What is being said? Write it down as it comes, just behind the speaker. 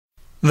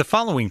The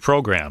following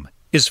program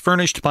is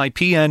furnished by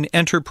PN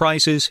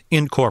Enterprises,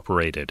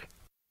 Incorporated.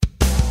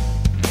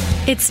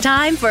 It's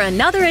time for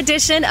another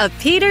edition of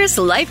Peter's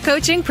Life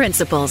Coaching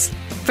Principles.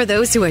 For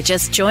those who are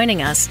just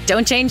joining us,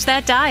 don't change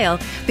that dial,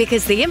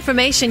 because the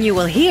information you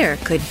will hear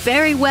could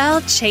very well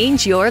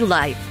change your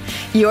life.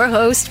 Your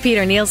host,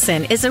 Peter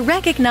Nielsen, is a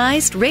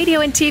recognized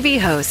radio and TV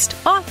host,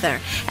 author,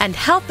 and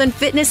health and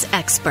fitness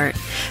expert.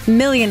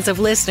 Millions of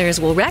listeners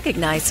will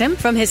recognize him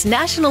from his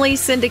nationally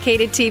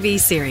syndicated TV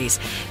series,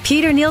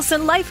 Peter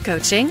Nielsen Life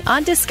Coaching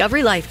on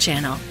Discovery Life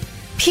Channel.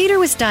 Peter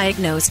was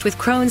diagnosed with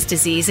Crohn's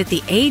disease at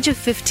the age of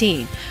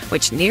 15,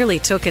 which nearly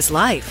took his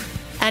life.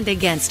 And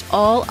against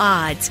all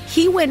odds,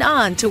 he went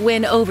on to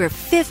win over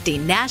 50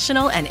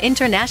 national and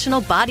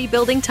international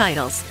bodybuilding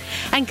titles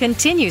and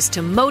continues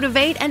to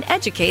motivate and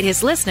educate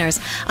his listeners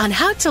on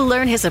how to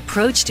learn his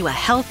approach to a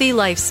healthy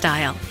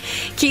lifestyle.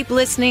 Keep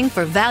listening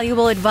for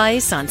valuable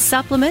advice on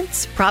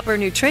supplements, proper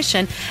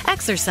nutrition,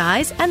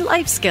 exercise, and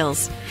life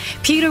skills.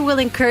 Peter will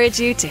encourage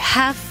you to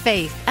have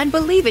faith and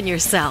believe in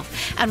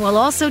yourself, and will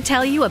also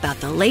tell you about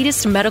the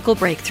latest medical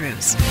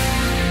breakthroughs.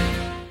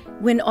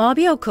 When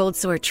Aubio Cold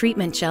Sore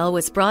Treatment Gel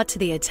was brought to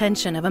the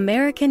attention of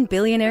American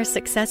billionaire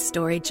success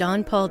story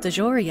John Paul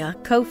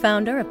DeJoria,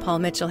 co-founder of Paul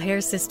Mitchell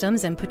Hair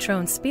Systems and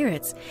Patron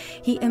Spirits,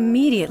 he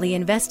immediately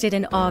invested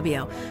in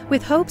Aubio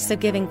with hopes of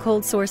giving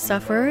cold sore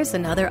sufferers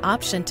another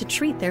option to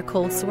treat their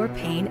cold sore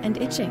pain and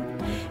itching.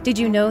 Did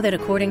you know that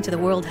according to the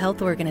World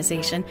Health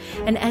Organization,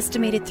 an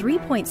estimated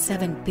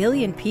 3.7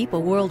 billion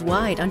people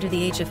worldwide under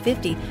the age of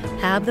 50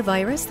 have the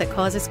virus that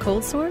causes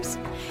cold sores?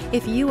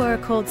 If you are a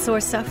cold sore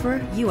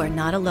sufferer, you are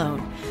not alone.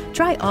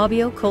 Try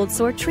Aubio Cold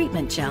Sore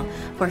Treatment Gel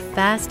for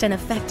fast and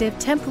effective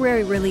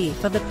temporary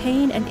relief of the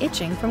pain and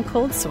itching from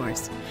cold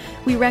sores.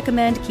 We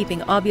recommend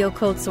keeping Aubio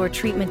Cold Sore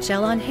Treatment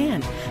Gel on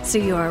hand so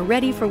you are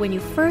ready for when you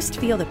first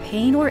feel the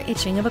pain or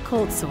itching of a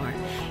cold sore.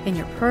 In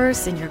your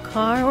purse, in your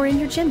car, or in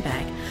your gym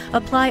bag,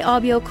 apply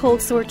Aubio Cold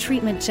Sore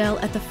Treatment Gel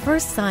at the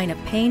first sign of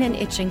pain and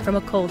itching from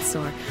a cold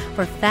sore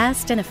for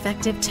fast and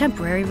effective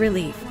temporary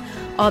relief.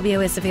 Aubio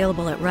is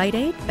available at Rite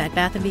Aid, Bed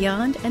Bath &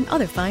 Beyond, and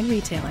other fine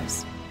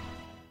retailers.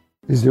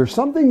 Is there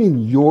something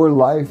in your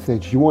life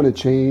that you want to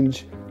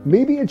change?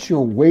 Maybe it's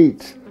your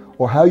weight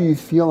or how you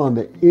feel on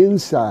the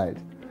inside.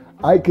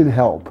 I can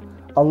help.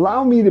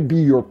 Allow me to be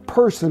your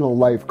personal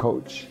life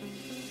coach.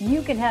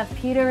 You can have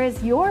Peter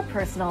as your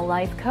personal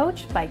life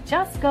coach by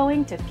just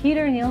going to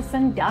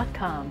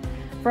peternielsen.com.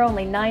 For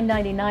only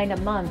 $9.99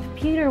 a month,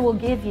 Peter will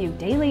give you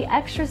daily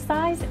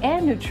exercise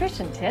and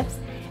nutrition tips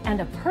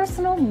and a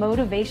personal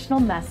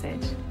motivational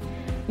message.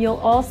 You'll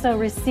also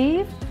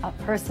receive a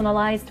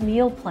personalized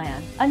meal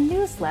plan, a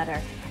newsletter,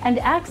 and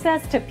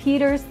access to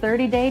Peter's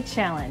 30-day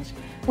challenge,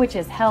 which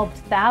has helped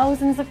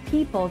thousands of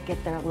people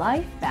get their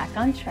life back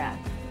on track.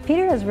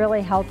 Peter has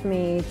really helped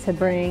me to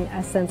bring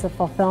a sense of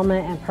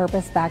fulfillment and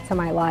purpose back to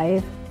my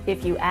life.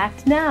 If you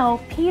act now,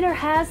 Peter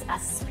has a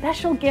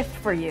special gift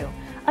for you,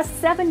 a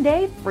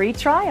 7-day free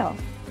trial.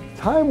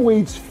 Time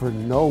waits for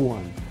no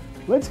one.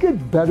 Let's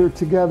get better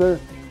together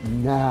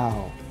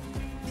now.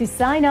 To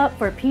sign up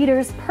for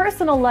Peter's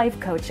personal life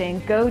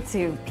coaching, go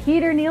to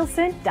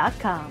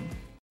peternielsen.com.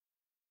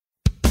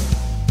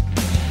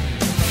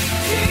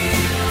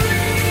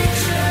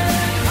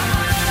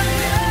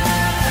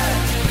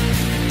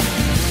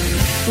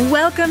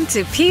 Welcome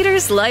to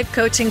Peter's Life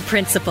Coaching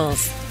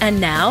Principles.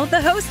 And now,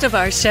 the host of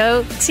our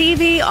show,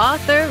 TV,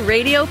 author,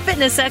 radio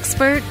fitness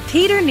expert,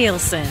 Peter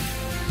Nielsen.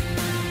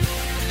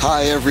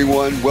 Hi,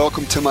 everyone.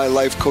 Welcome to my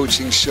life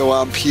coaching show.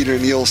 I'm Peter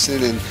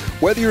Nielsen, and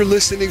whether you're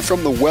listening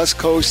from the West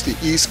Coast, the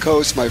East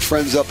Coast, my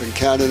friends up in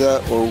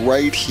Canada, or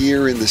right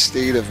here in the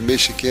state of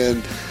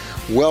Michigan,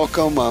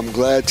 welcome. I'm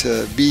glad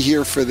to be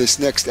here for this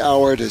next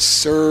hour to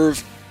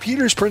serve.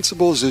 Peter's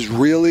Principles is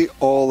really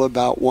all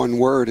about one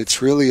word.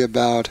 It's really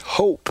about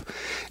hope.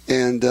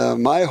 And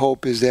my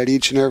hope is that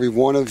each and every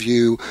one of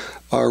you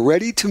are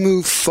ready to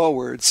move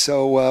forward.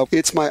 So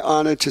it's my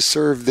honor to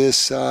serve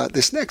this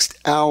next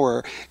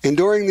hour. And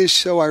during this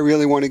show, I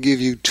really want to give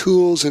you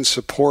tools and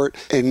support.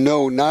 And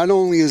no, not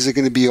only is it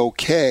going to be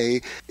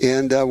okay,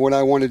 and what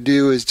I want to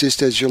do is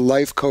just as your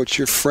life coach,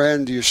 your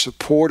friend, your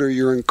supporter,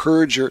 your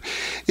encourager,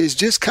 is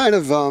just kind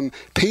of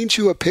paint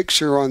you a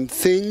picture on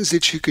things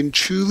that you can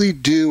truly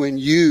do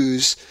and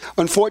use.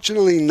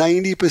 Unfortunately,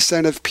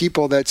 90% of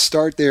people that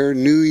start their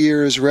New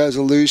Year's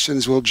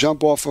resolutions will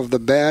jump off of the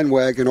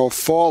bandwagon or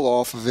fall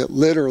off of it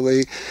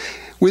literally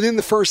within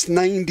the first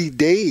 90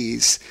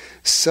 days.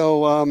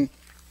 So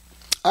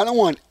I don't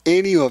want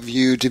any of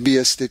you to be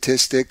a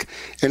statistic,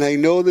 and I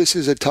know this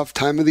is a tough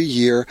time of the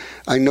year.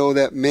 I know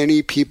that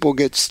many people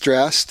get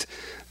stressed.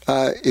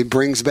 It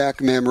brings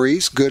back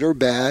memories, good or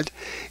bad,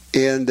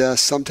 and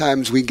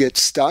sometimes we get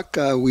stuck.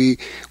 We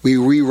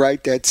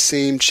rewrite that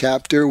same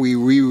chapter. We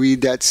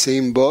reread that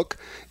same book.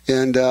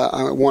 And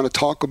I want to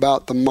talk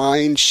about the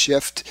mind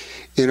shift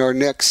in our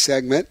next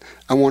segment.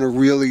 I want to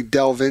really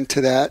delve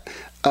into that.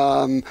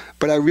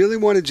 But I really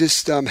want to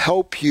just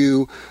help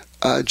you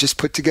just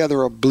put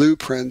together a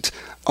blueprint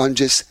on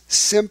just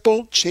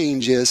simple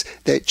changes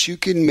that you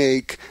can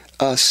make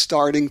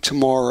starting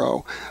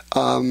tomorrow.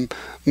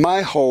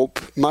 My hope,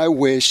 my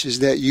wish is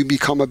that you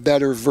become a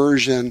better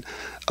version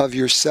of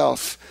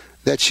yourself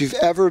that you've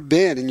ever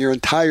been in your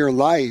entire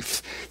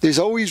life. There's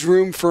always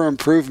room for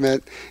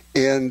improvement,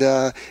 and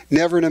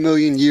never in a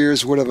million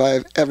years would have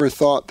I ever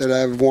thought that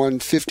I've won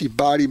 50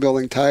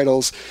 bodybuilding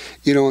titles,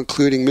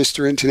 including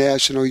Mr.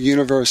 International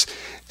Universe,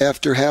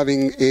 after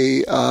having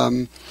a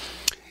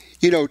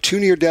 2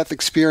 near-death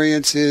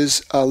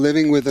experiences,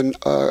 living with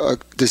a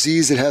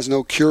disease that has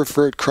no cure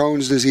for it,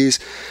 Crohn's disease.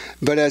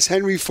 But as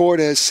Henry Ford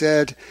has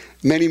said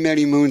many,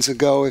 many moons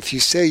ago, if you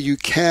say you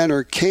can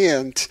or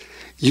can't,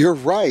 you're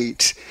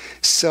right.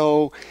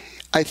 So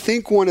I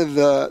think one of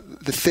the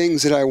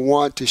things that I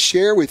want to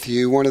share with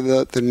you, one of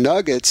the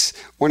nuggets,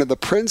 one of the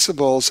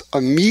principles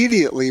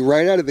immediately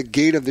right out of the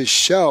gate of this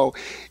show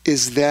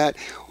is that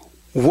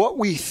what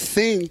we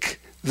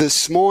think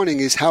this morning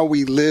is how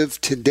we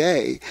live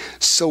today.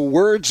 So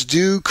words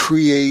do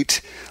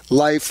create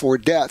life or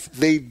death.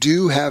 They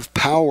do have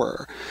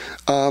power.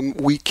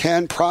 We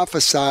can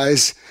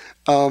prophesize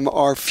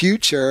our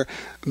future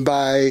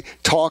by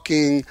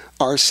talking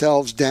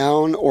ourselves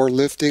down or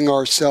lifting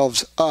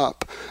ourselves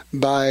up,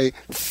 by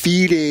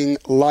feeding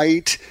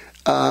light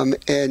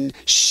and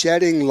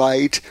shedding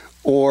light,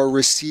 or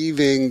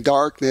receiving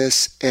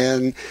darkness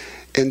and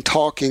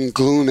talking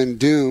gloom and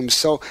doom.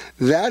 So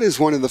that is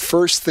one of the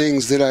first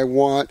things that I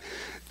want,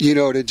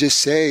 to just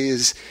say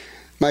is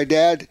my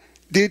dad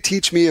did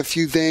teach me a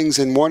few things,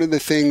 and one of the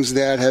things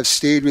that have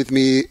stayed with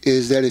me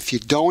is that if you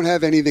don't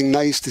have anything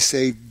nice to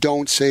say,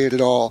 don't say it at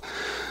all.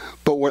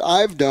 But what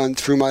I've done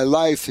through my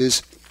life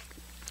is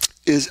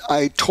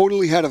I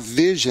totally had a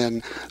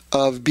vision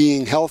of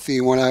being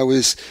healthy when I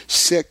was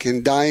sick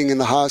and dying in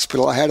the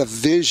hospital. I had a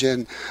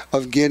vision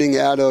of getting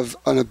out of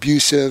an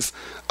abusive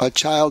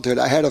childhood.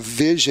 I had a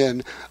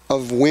vision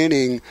of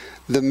winning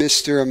the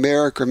Mr.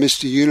 America,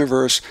 Mr.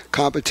 Universe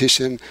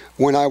competition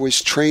when I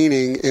was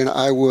training and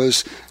I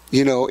was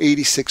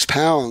 86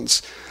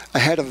 pounds. I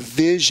had a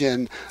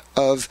vision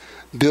of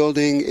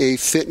building a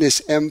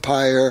fitness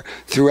empire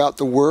throughout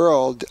the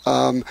world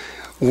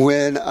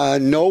when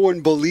no one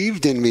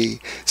believed in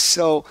me.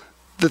 So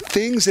the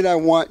things that I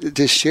want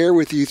to share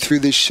with you through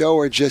this show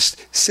are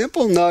just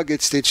simple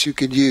nuggets that you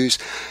could use.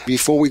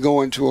 Before we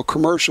go into a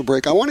commercial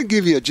break, I want to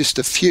give you just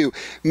a few.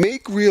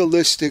 Make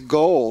realistic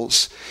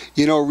goals.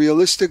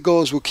 Realistic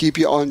goals will keep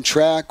you on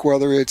track,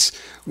 whether it's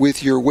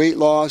with your weight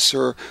loss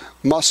or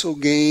muscle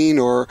gain,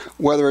 or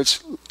whether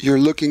it's you're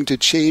looking to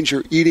change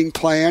your eating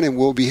plan. And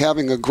we'll be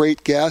having a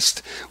great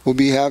guest. We'll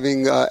be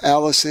having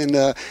Allison,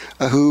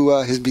 who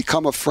has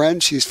become a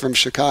friend. She's from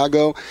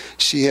Chicago.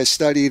 She has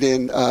studied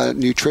in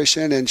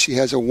nutrition, and she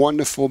has a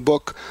wonderful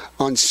book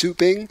on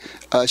souping.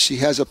 She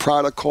has a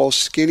product called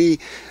Skinny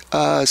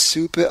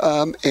Soup,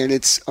 and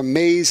it's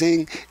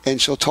amazing.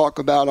 And she'll talk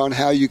about on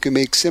how you can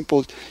make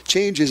simple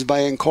changes by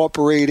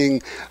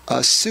incorporating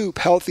soup,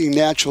 healthy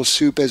natural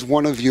soup, as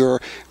one of your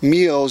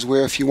meals,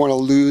 where if you want to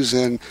lose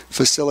and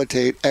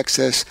facilitate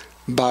excess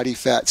body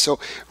fat. So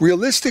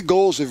realistic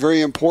goals are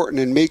very important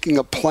in making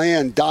a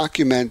plan,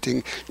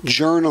 documenting,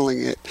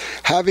 journaling it,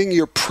 having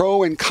your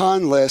pro and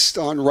con list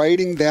on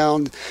writing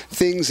down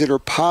things that are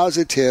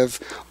positive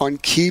on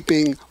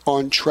keeping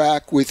on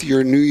track with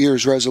your New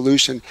Year's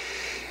resolution.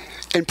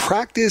 And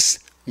practice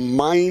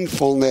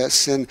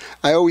mindfulness. And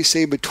I always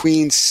say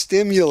between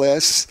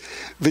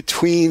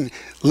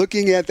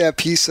looking at that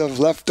piece of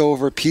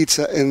leftover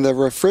pizza in the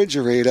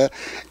refrigerator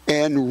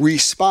and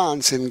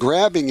response and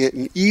grabbing it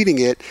and eating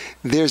it,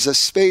 there's a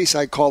space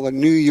I call a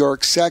New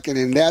York second,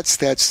 and that's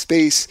that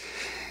space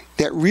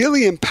that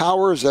really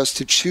empowers us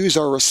to choose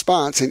our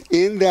response. And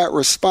in that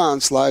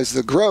response lies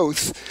the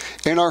growth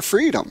and our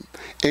freedom,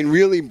 and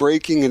really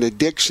breaking an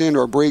addiction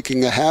or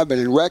breaking a habit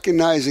and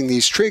recognizing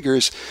these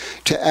triggers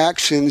to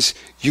actions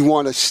you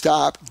want to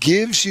stop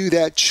gives you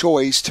that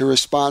choice to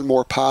respond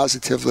more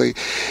positively.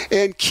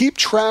 And keep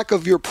track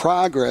of your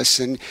progress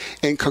and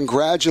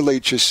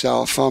congratulate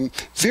yourself.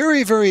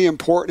 Very, very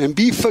important. And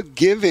be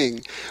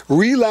forgiving.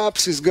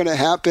 Relapse is going to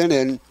happen,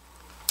 and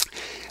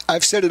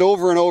I've said it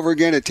over and over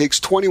again. It takes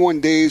 21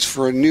 days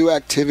for a new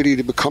activity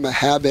to become a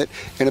habit,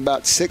 and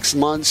about 6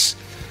 months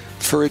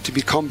for it to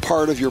become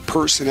part of your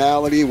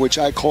personality, which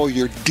I call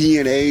your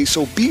DNA.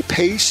 So be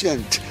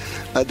patient.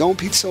 Don't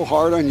be so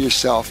hard on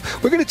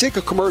yourself. We're going to take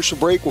a commercial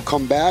break. We'll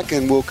come back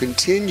and we'll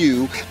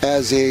continue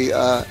as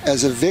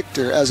a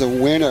victor, as a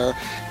winner,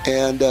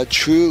 and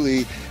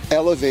truly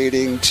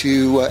elevating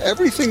to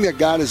everything that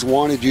God has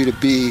wanted you to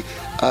be,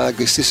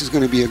 because this is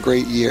going to be a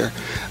great year.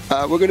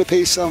 We're going to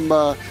pay some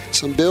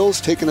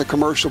bills, taking a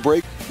commercial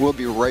break. We'll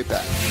be right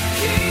back.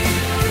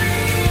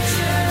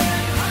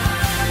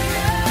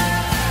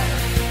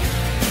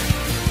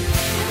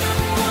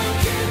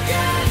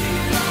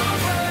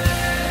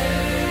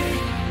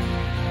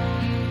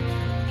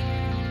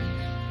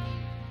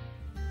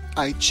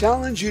 I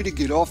challenge you to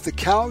get off the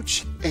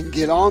couch and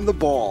get on the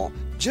ball.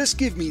 Just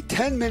give me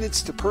 10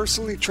 minutes to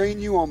personally train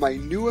you on my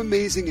new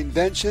amazing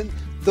invention,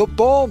 the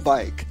ball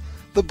bike.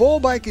 The ball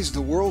bike is the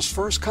world's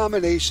first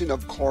combination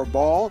of car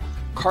ball,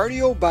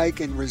 cardio bike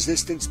and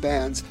resistance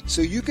bands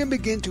so you can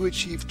begin to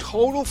achieve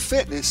total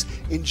fitness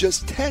in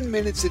just 10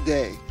 minutes a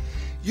day.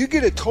 You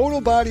get a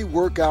total body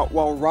workout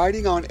while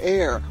riding on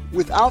air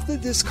without the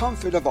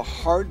discomfort of a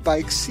hard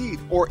bike seat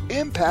or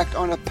impact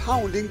on a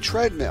pounding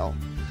treadmill.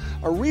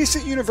 A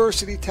recent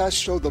university test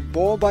showed the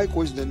ball bike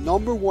was the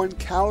 #1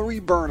 calorie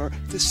burner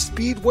to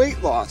speed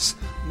weight loss,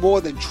 more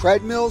than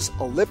treadmills,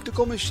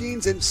 elliptical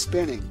machines, and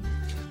spinning.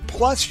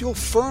 Plus, you'll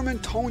firm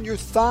and tone your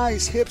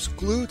thighs, hips,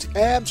 glutes,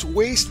 abs,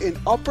 waist, and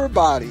upper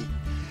body.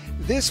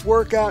 This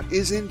workout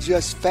isn't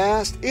just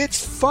fast,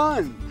 it's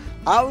fun.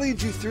 I'll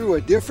lead you through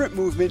a different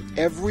movement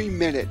every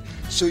minute,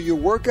 so your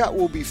workout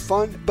will be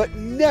fun but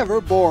never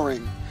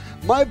boring.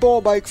 My ball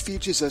bike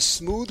features a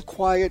smooth,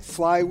 quiet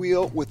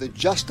flywheel with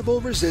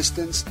adjustable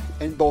resistance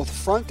and both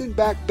front and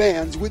back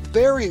bands with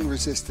varying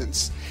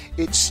resistance.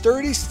 Its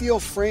sturdy steel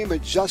frame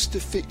adjusts to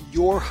fit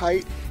your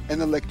height,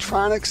 and the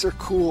electronics are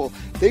cool.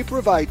 They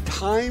provide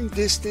time,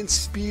 distance,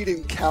 speed,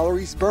 and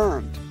calories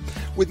burned.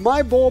 With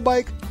my ball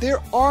bike,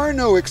 there are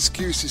no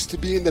excuses to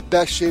be in the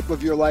best shape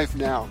of your life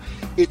now.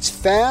 It's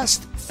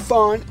fast,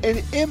 fun,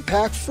 and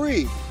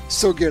impact-free.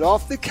 So get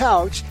off the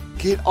couch,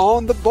 get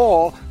on the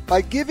ball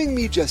by giving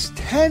me just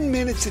 10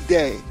 minutes a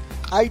day.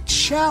 I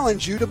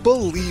challenge you to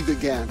believe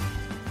again.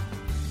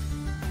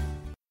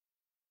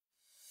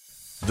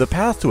 The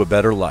path to a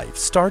better life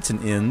starts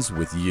and ends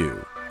with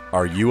you.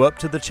 Are you up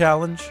to the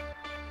challenge?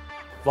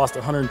 Lost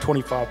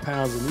 125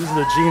 pounds, and these are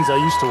the jeans I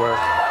used to wear.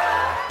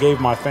 Gave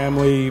my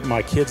family,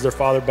 my kids their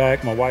father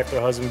back, my wife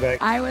their husband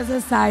back. I was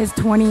a size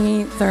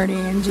 28-30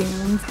 in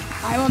jeans.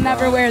 I will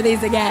never wear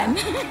these again.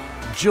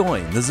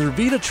 Join the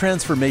Zurvita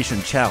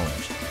Transformation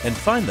Challenge and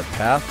find the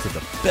path to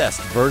the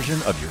best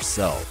version of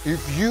yourself.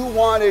 If you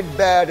want it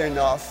bad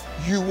enough,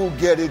 you will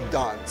get it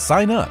done.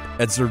 Sign up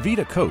at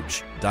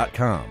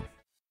ZurvitaCoach.com.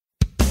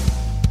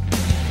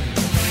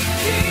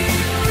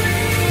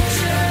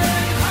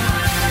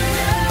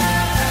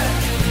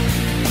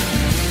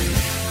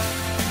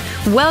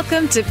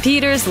 Welcome to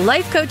Peter's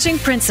Life Coaching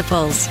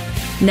Principles.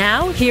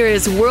 Now, here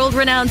is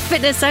world-renowned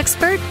fitness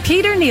expert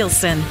Peter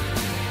Nielsen.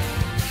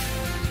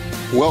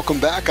 Welcome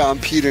back. I'm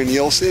Peter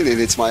Nielsen, and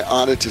it's my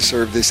honor to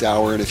serve this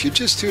hour. And if you're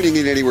just tuning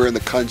in anywhere in the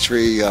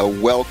country,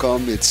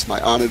 welcome. It's my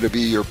honor to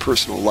be your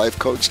personal life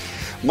coach.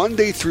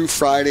 Monday through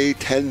Friday,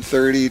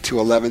 10:30 to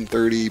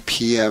 11:30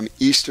 p.m.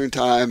 Eastern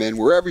Time. And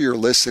wherever you're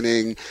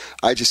listening,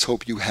 I just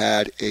hope you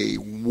had a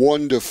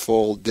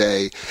wonderful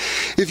day.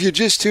 If you're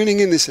just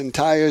tuning in this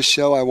entire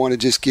show, I want to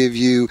just give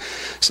you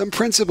some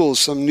principles,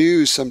 some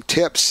news, some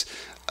tips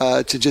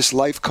to just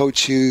life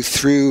coach you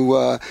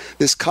through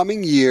this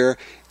coming year.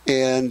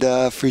 And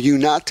for you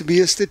not to be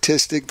a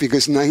statistic,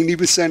 because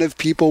 90% of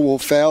people will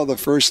fail the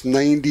first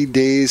 90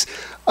 days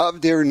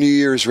of their New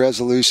Year's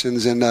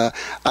resolutions. And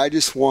I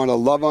just want to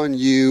love on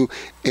you.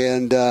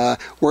 And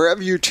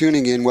wherever you're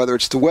tuning in, whether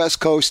it's the West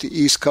Coast, the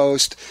East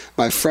Coast,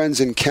 my friends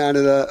in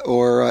Canada,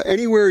 or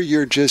anywhere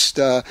you're just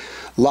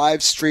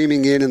live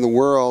streaming in the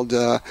world,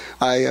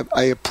 I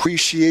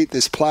appreciate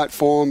this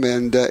platform,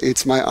 and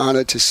it's my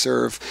honor to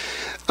serve.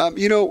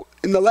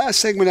 In the last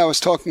segment, I was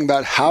talking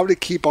about how to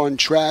keep on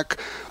track.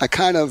 I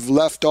kind of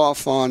left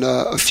off on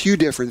a few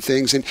different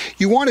things, and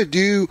you want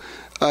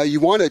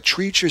to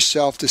treat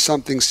yourself to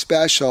something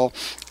special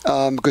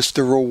because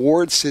the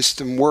reward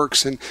system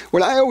works. And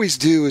what I always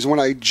do is when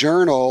I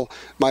journal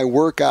my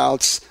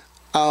workouts,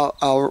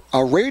 I'll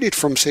rate it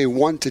from, say,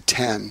 1 to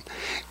 10,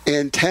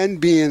 and 10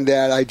 being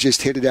that I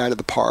just hit it out of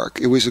the park.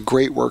 It was a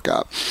great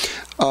workout.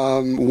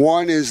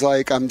 1 is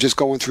like I'm just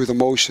going through the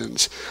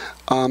motions.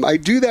 I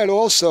do that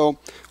also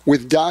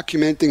with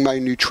documenting my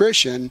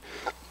nutrition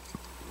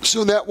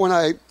so that when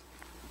I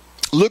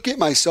look at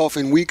myself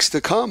in weeks to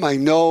come, I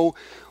know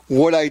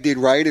what I did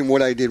right and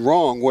what I did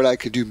wrong, what I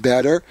could do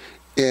better.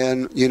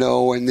 And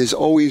there's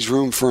always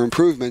room for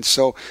improvement.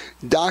 So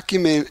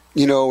document,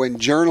 and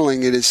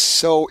journaling it is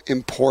so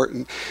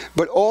important.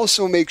 But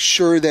also make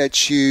sure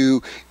that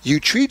you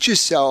treat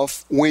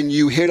yourself when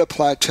you hit a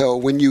plateau,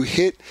 when you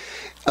hit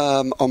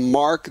a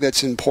mark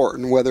that's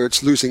important, whether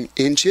it's losing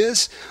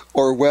inches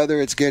or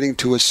whether it's getting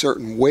to a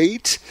certain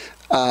weight.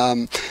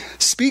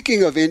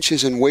 Speaking of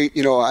inches and weight,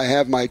 I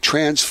have my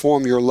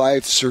Transform Your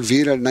Life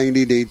Zurvita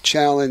 90-Day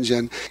Challenge,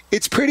 and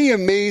it's pretty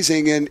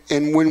amazing.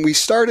 And when we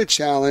start a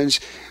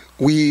challenge,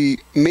 we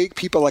make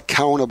people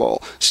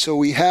accountable. So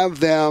we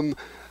have them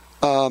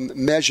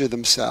measure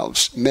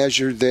themselves,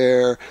 measure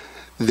their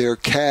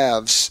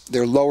calves,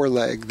 their lower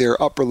leg,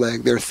 their upper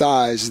leg, their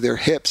thighs, their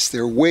hips,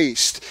 their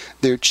waist,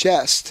 their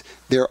chest,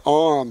 their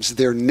arms,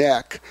 their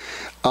neck.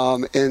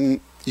 And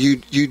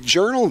you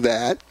journal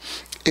that,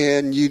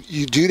 and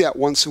you do that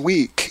once a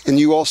week. And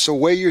you also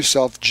weigh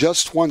yourself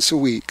just once a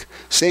week,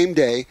 same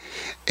day.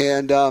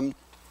 And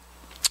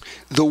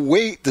the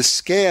weight, the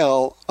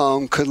scale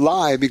could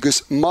lie,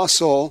 because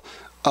muscle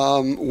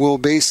will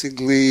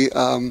basically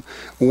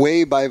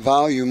weigh by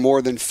volume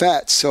more than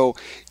fat. So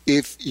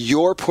if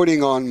you're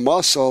putting on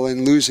muscle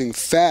and losing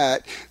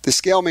fat, the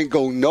scale may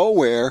go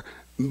nowhere,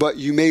 but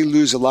you may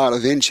lose a lot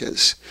of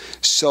inches.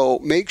 So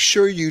make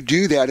sure you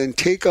do that and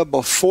take a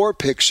before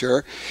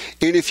picture.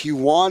 And if you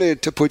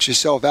wanted to put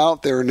yourself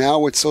out there now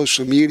with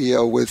social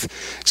media, with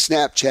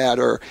Snapchat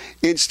or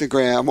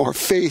Instagram or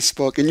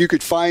Facebook, and you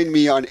could find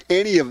me on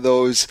any of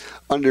those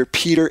under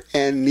Peter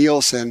N.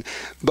 Nielsen.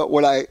 But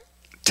what I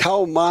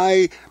tell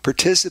my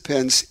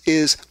participants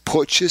is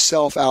put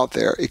yourself out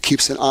there. It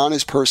keeps an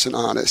honest person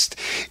honest.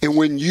 And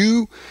when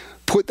you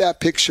put that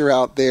picture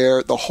out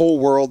there, the whole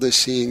world is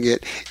seeing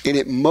it, and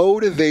it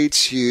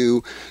motivates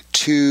you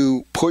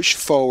to push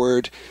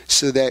forward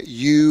so that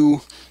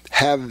you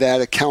have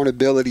that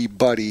accountability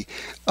buddy.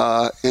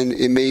 And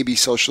it may be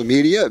social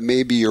media, it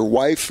may be your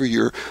wife or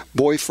your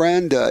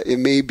boyfriend, it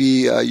may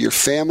be your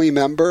family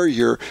member,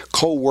 your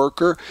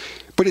co-worker.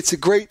 But it's a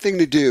great thing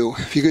to do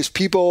because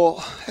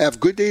people have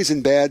good days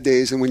and bad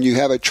days. And when you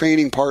have a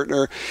training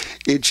partner,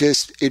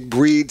 it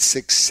breeds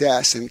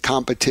success and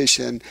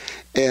competition.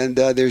 And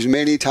there's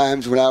many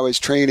times when I was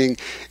training,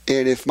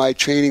 and if my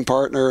training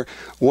partner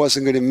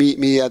wasn't going to meet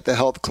me at the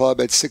health club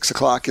at 6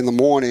 o'clock in the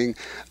morning,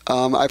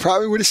 I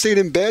probably would have stayed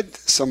in bed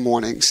some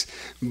mornings.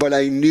 But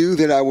I knew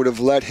that I would have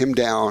let him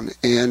down,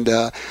 and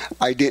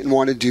I didn't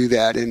want to do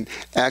that. And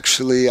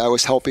actually, I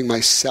was helping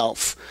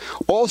myself.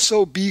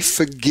 Also, be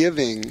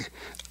forgiving.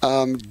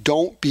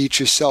 Don't beat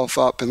yourself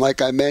up. And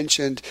like I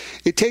mentioned,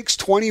 it takes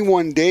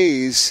 21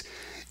 days,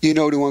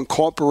 to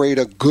incorporate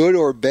a good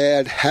or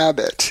bad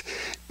habit.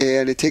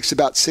 And it takes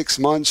about 6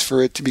 months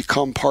for it to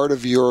become part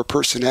of your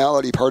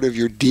personality, part of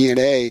your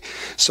DNA.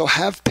 So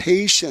have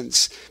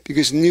patience,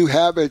 because new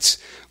habits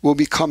will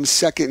become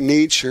second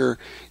nature,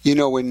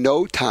 in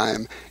no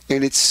time.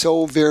 And it's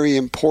so very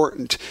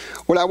important.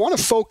 What I want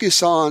to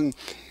focus on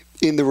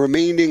in the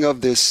remaining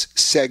of this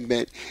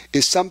segment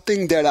is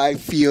something that I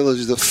feel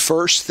is the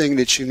first thing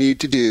that you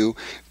need to do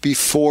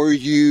before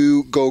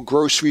you go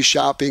grocery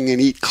shopping and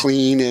eat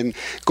clean and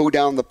go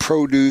down the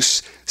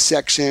produce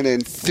section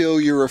and fill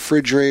your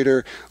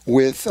refrigerator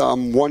with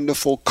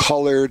wonderful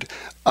colored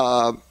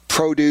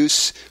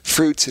produce,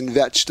 fruits and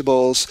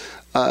vegetables.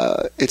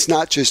 It's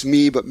not just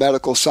me, but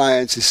medical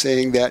science is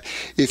saying that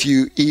if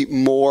you eat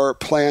more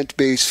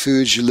plant-based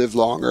foods, you live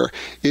longer.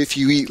 If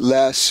you eat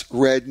less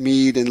red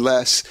meat and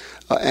less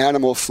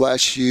animal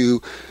flesh,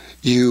 you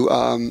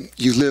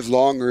live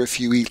longer if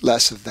you eat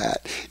less of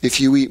that. If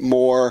you eat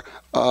more,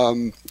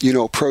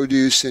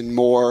 produce and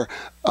more,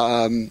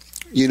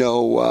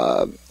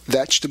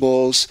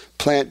 vegetables,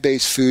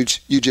 plant-based foods,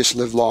 you just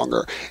live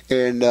longer.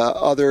 And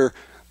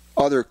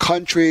other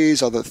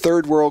countries, other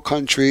third world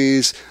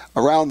countries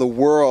around the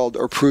world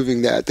are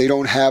proving that. They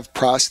don't have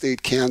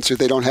prostate cancer,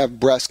 they don't have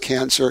breast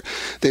cancer,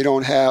 they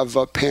don't have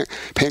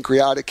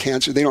pancreatic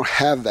cancer, they don't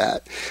have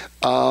that.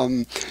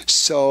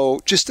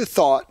 So just a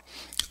thought,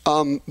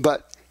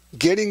 but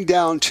getting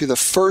down to the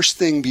first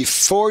thing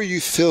before you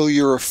fill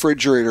your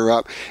refrigerator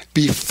up,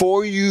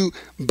 before you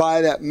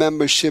buy that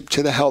membership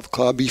to the health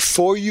club,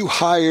 before you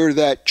hire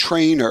that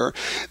trainer,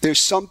 there's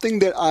something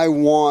that I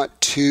want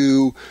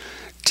to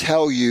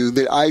tell you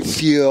that I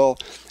feel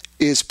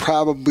is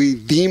probably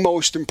the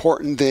most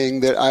important thing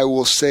that I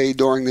will say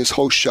during this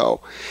whole show.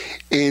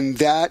 And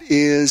that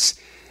is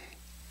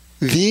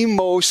the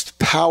most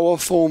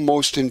powerful,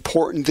 most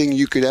important thing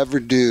you could ever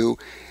do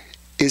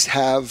is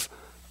have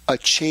a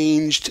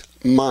changed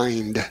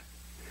mind.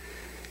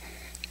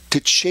 To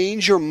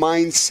change your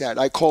mindset,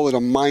 I call it a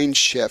mind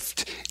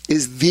shift,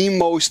 is the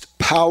most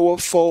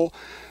powerful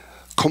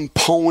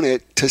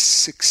component to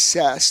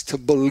success, to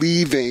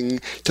believing,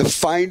 to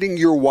finding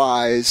your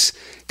whys,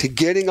 to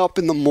getting up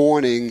in the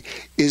morning,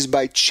 is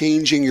by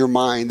changing your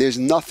mind. There's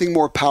nothing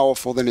more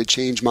powerful than a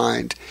changed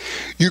mind.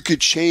 You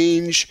could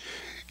change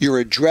your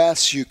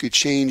address, you could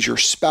change your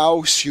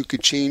spouse, you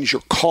could change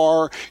your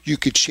car, you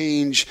could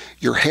change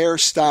your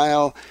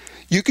hairstyle,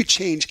 you could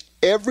change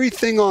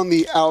everything on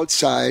the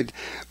outside,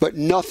 but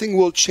nothing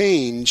will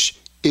change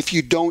if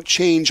you don't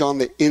change on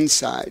the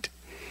inside.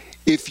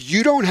 If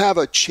you don't have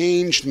a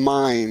changed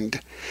mind,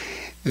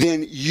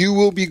 then you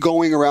will be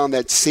going around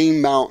that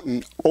same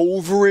mountain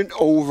over and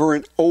over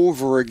and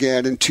over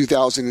again in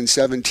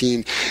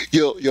 2017.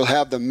 You'll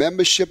have the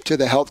membership to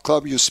the health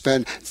club. You'll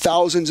spend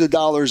thousands of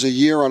dollars a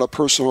year on a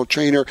personal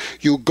trainer.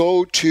 You'll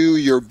go to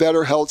your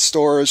Better Health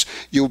stores.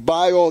 You'll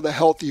buy all the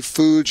healthy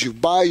foods. You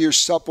buy your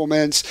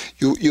supplements.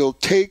 You'll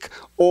take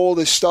all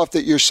the stuff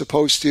that you're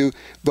supposed to.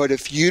 But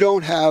if you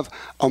don't have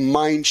a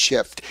mind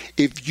shift,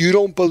 if you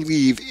don't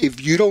believe,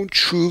 if you don't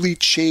truly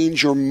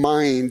change your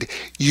mind,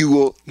 you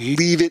will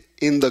leave it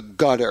in the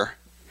gutter.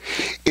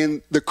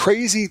 And the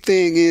crazy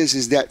thing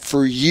is that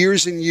for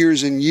years and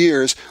years and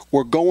years,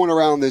 we're going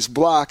around this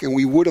block, and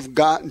we would have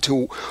gotten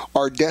to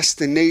our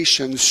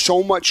destination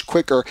so much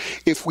quicker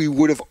if we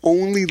would have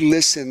only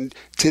listened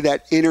to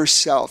that inner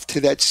self, to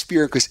that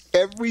spirit, because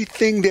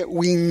everything that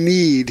we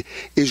need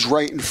is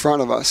right in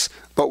front of us.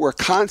 But we're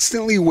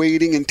constantly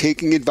waiting and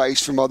taking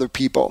advice from other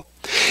people.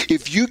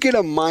 If you get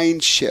a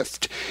mind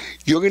shift,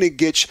 you're going to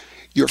get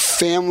your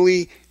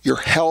family, your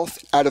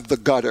health out of the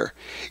gutter.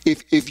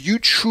 If you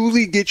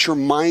truly get your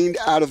mind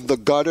out of the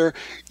gutter,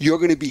 you're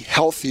going to be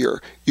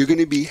healthier. You're going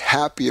to be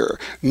happier.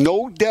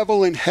 No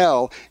devil in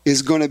hell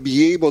is going to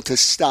be able to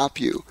stop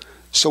you.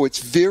 So it's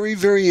very,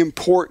 very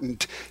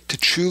important to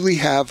truly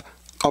have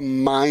a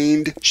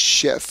mind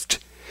shift.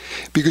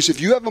 Because if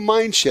you have a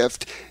mind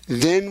shift,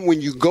 then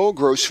when you go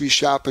grocery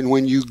shopping,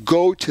 when you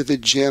go to the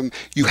gym,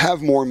 you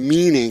have more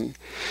meaning.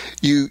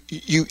 You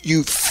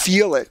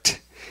feel it.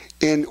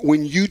 And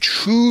when you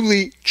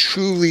truly,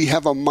 truly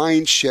have a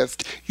mind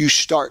shift, you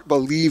start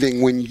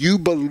believing. When you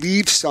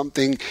believe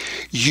something,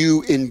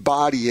 you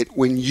embody it.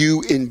 When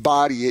you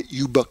embody it,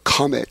 you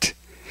become it.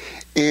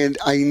 And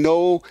I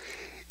know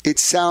it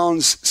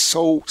sounds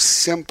so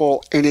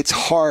simple and it's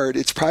hard.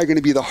 It's probably going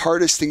to be the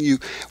hardest thing you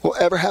will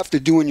ever have to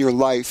do in your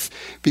life,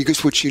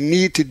 because what you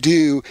need to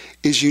do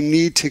is you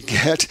need to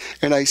get,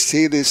 and I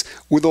say this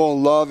with all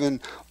love and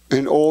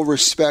all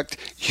respect,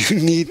 you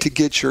need to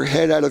get your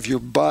head out of your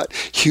butt.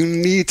 You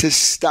need to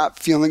stop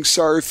feeling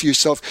sorry for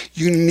yourself.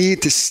 You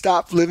need to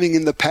stop living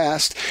in the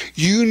past.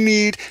 You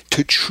need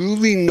to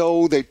truly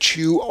know that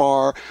you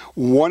are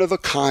one of a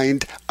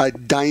kind, a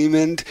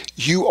diamond.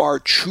 You are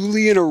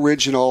truly an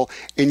original,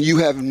 and you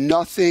have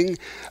nothing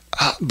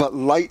but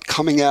light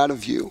coming out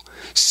of you.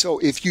 So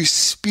if you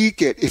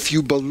speak it, if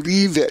you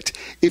believe it,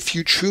 if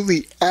you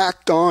truly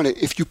act on it,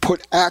 if you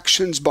put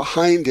actions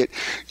behind it,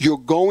 you're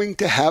going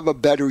to have a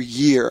better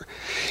year.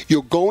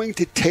 You're going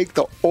to take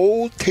the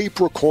old tape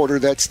recorder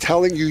that's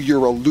telling you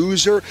you're a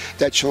loser,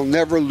 that you'll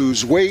never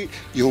lose weight,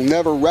 you'll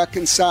never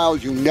reconcile,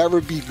 you'll never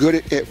be good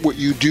at what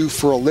you do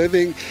for a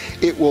living.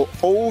 It will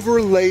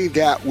overlay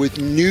that with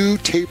new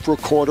tape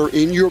recorder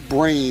in your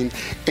brain,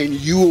 and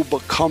you will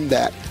become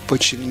that.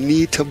 But you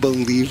need to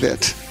believe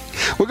it.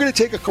 We're going to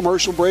take a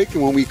commercial break,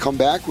 and when we come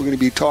back, we're going to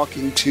be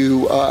talking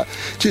to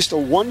just a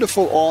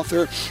wonderful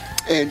author,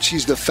 and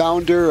she's the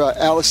founder,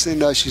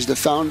 Allison, she's the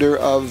founder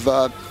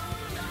of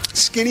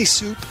Skinny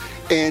Soup,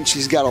 and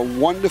she's got a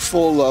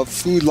wonderful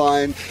food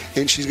line,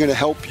 and she's going to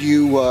help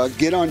you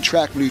get on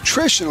track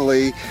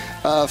nutritionally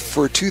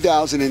for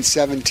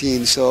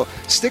 2017. So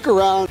stick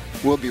around.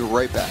 We'll be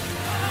right back.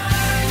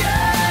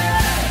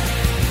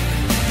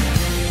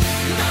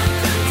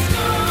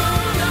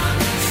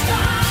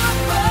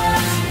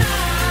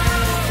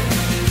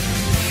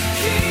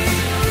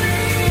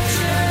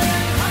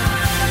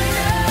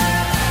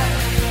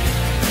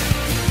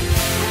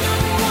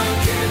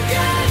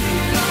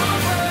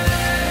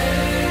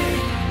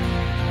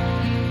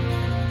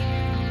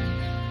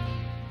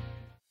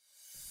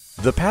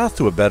 The path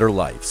to a better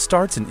life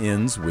starts and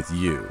ends with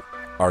you.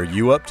 Are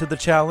you up to the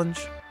challenge?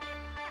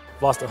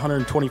 Lost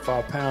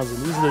 125 pounds,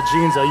 and these are the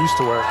jeans I used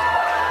to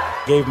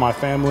wear. Gave my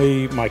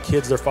family, my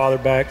kids their father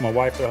back, my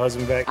wife their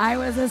husband back. I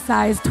was a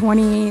size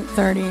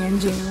 28-30 in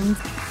jeans.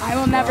 I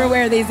will never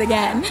wear these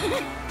again.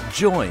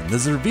 Join the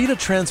Zervita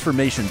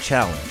Transformation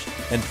Challenge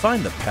and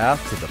find the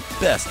path to the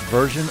best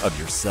version of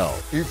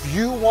yourself. If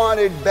you want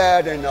it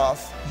bad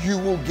enough, you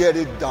will get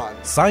it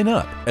done. Sign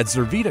up at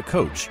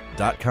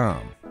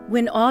ZervitaCoach.com.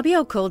 When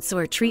Aubio Cold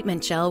Sore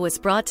Treatment Gel was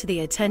brought to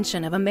the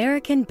attention of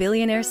American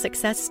billionaire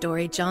success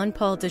story John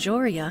Paul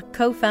DeJoria,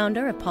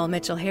 co-founder of Paul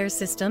Mitchell Hair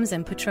Systems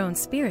and Patron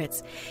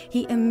Spirits,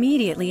 he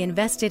immediately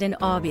invested in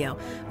Aubio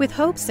with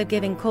hopes of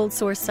giving cold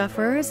sore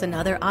sufferers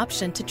another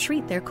option to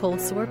treat their cold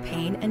sore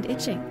pain and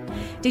itching.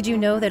 Did you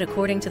know that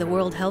according to the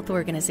World Health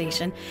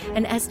Organization,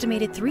 an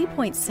estimated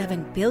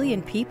 3.7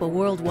 billion people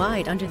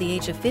worldwide under the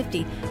age of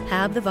 50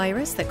 have the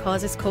virus that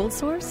causes cold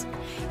sores?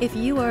 If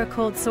you are a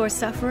cold sore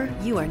sufferer,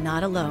 you are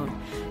not alone.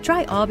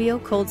 Try Aubio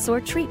Cold Sore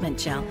Treatment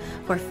Gel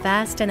for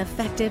fast and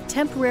effective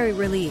temporary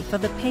relief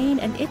of the pain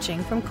and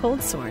itching from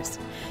cold sores.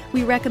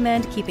 We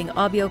recommend keeping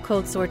Aubio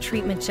Cold Sore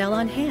Treatment Gel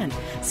on hand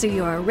so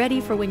you are ready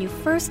for when you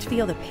first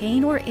feel the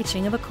pain or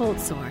itching of a cold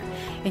sore.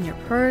 In your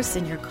purse,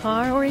 in your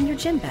car, or in your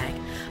gym bag.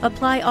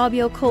 Apply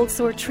Aubio Cold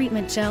Sore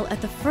Treatment Gel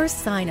at the first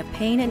sign of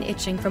pain and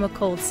itching from a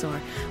cold sore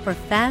for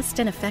fast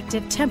and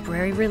effective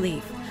temporary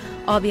relief.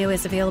 Aubio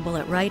is available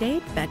at Rite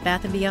Aid, Bed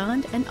Bath &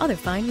 Beyond, and other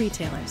fine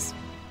retailers.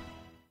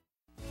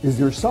 Is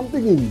there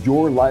something in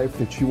your life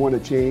that you want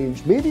to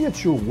change? Maybe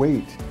it's your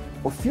weight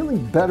or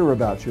feeling better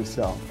about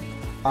yourself.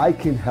 I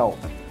can help.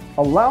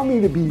 Allow me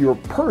to be your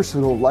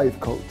personal life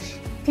coach.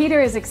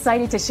 Peter is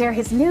excited to share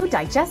his new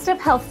digestive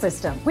health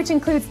system, which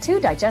includes 2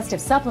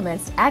 digestive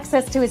supplements,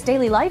 access to his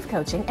daily life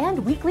coaching,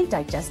 and weekly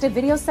digestive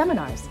video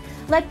seminars.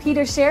 Let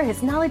Peter share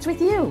his knowledge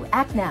with you.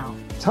 Act now.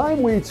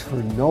 Time waits for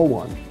no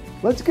one.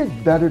 Let's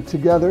get better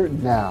together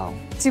now.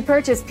 To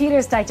purchase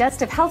Peter's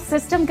digestive health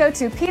system, go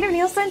to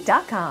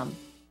peternielsen.com.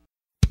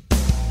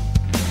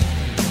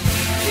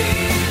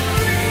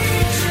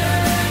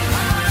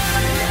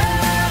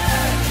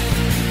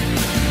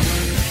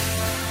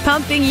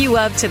 Pumping you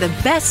up to the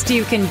best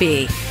you can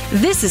be.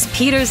 This is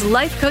Peter's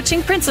Life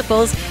Coaching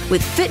Principles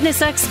with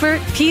fitness expert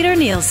Peter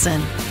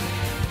Nielsen.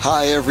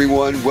 Hi,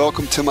 everyone.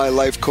 Welcome to my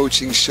life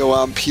coaching show.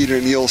 I'm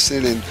Peter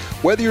Nielsen, and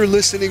whether you're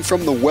listening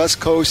from the West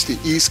Coast, the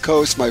East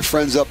Coast, my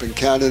friends up in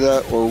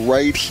Canada, or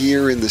right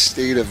here in the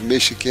state of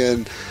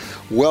Michigan,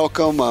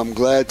 welcome. I'm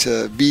glad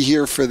to be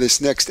here for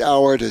this next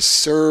hour to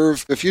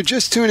serve. If you're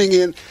just tuning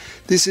in,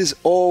 this is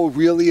all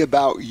really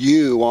about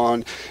you,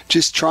 on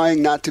just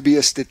trying not to be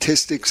a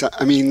statistics.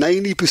 I mean,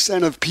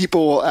 90% of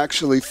people will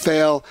actually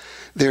fail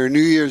their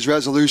New Year's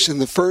resolution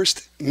the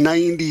first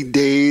 90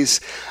 days.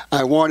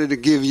 I wanted to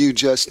give you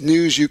just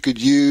news you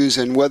could use,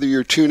 and whether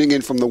you're tuning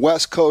in from the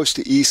West Coast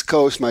to East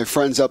Coast, my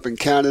friends up in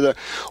Canada,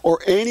 or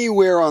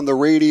anywhere on the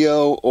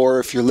radio, or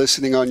if you're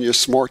listening on your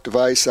smart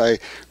device, I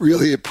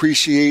really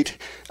appreciate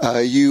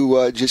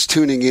you just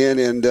tuning in.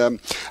 And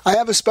I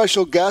have a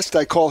special guest.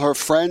 I call her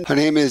friend. Her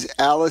name is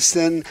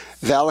Allison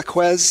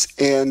Valaquez,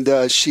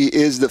 and she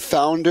is the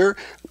founder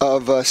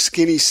of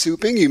Skinny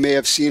Souping. You may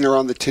have seen her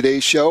on the Today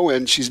Show,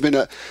 and she's been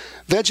a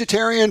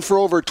vegetarian for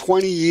over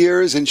 20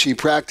 years, and she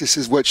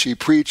practices what she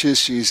preaches.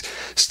 She's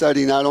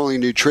studied not only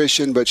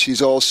nutrition, but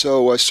she's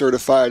also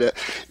certified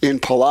in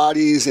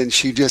Pilates, and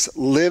she just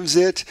lives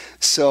it.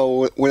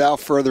 So without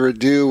further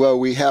ado,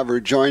 we have her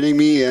joining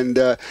me. And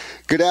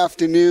good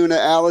afternoon,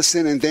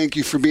 Allison, and thank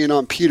you for being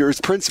on Peter's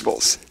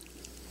Principles.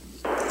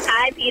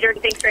 Hi, Peter.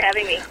 Thanks for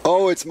having me.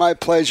 Oh, it's my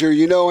pleasure.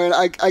 You know, and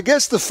I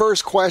guess the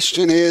first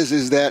question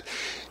is that,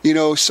 you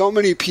know, so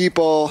many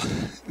people,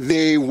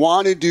 they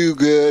want to do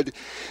good.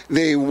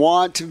 They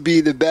want to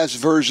be the best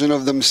version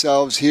of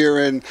themselves here.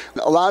 And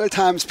a lot of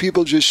times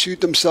people just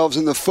shoot themselves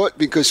in the foot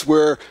because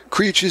we're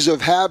creatures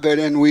of habit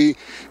and we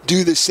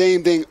do the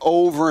same thing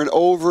over and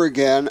over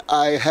again.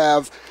 I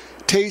have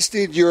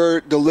tasted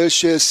your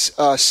delicious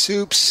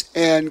soups,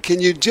 and can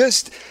you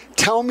just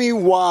tell me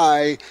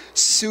why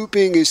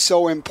souping is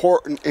so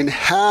important, and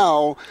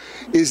how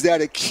is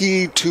that a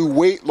key to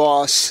weight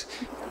loss?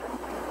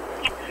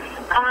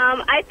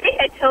 I think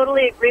I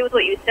totally agree with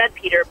what you said,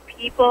 Peter.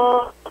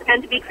 People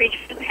tend to be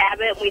creatures of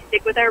habit, and we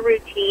stick with our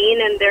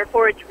routine, and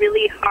therefore it's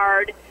really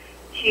hard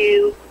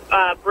to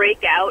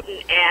break out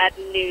and add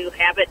new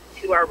habits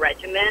to our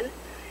regimen.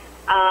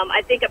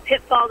 I think a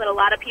pitfall that a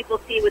lot of people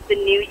see with the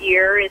new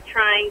year is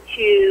trying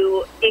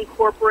to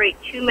incorporate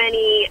too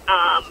many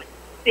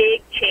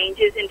big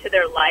changes into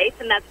their life,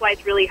 and that's why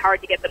it's really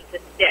hard to get them to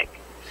stick.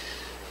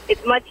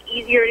 It's much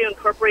easier to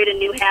incorporate a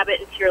new habit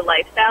into your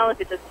lifestyle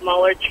if it's a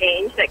smaller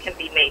change that can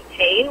be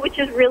maintained, which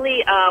is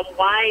really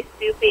why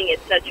souping is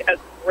such a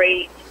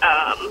great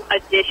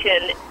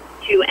addition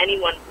to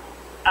anyone's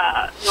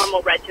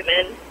normal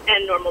regimen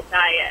and normal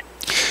diet.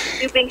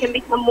 Souping can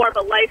become more of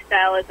a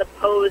lifestyle as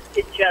opposed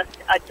to just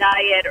a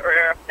diet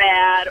or a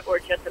fad or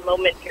just a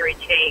momentary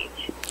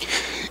change.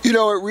 You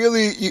know, it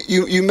really,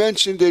 you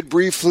mentioned it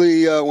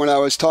briefly when I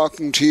was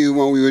talking to you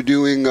when we were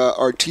doing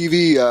our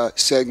TV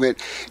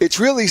segment. It's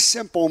really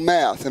simple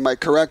math. Am I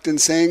correct in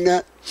saying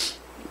that?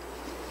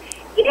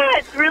 Yeah,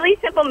 it's really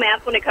simple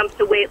math when it comes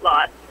to weight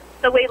loss.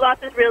 So weight loss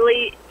is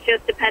really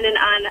just dependent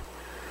on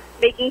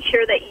making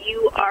sure that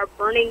you are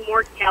burning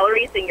more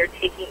calories than you're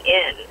taking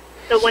in.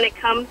 So when it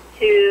comes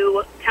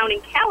to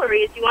counting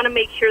calories, you want to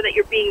make sure that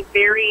you're being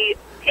very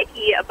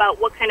picky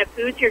about what kind of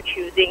foods you're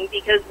choosing,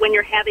 because when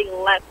you're having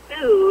less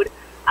food,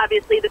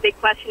 obviously the big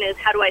question is,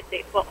 how do I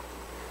stay full?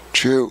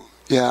 True.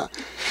 Yeah.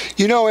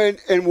 You know,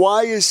 and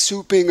why is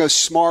souping a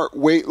smart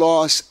weight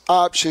loss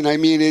option? I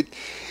mean,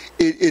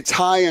 it's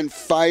high in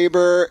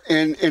fiber,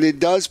 and it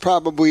does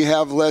probably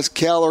have less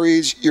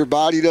calories. Your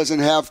body doesn't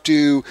have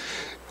to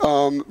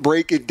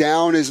break it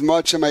down as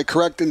much. Am I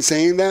correct in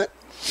saying that?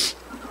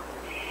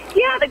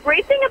 Yeah, the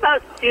great thing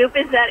about soup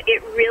is that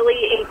it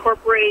really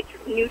incorporates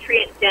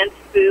nutrient-dense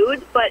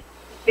foods, but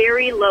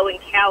very low in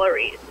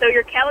calories. So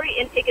your calorie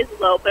intake is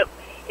low, but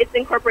it's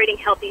incorporating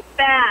healthy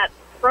fats,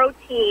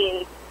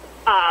 proteins,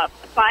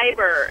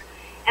 fiber.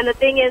 And the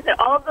thing is that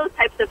all of those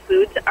types of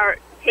foods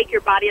take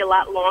your body a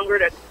lot longer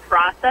to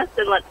process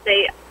than, let's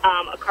say,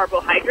 a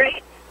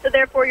carbohydrate. So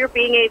therefore, you're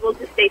being able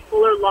to stay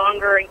fuller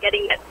longer and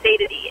getting that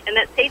satiety. And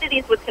that satiety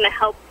is what's going to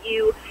help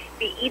you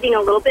be eating a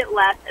little bit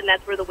less, and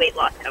that's where the weight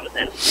loss comes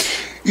in.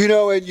 You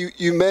know, and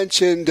you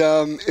mentioned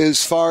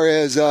as far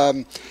as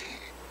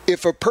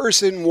if a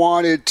person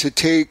wanted to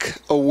take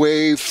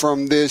away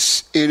from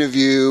this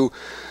interview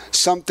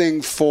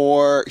something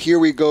for here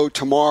we go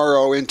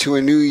tomorrow into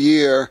a new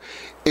year,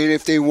 and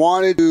if they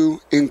wanted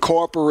to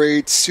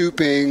incorporate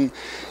souping,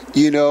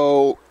 you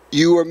know,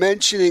 you were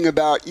mentioning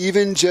about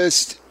even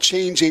just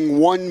changing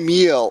one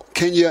meal.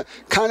 Can you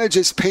kind of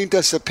just paint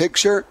us a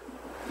picture?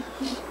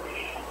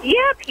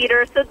 Yeah,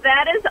 Peter. So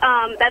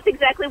that's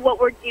exactly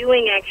what we're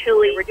doing,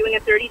 actually. We're doing a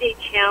 30-day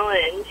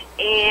challenge,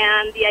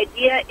 and the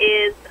idea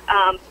is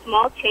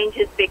small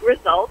changes, big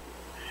results.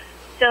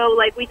 So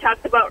like we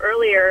talked about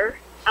earlier,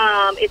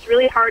 it's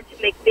really hard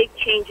to make big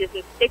changes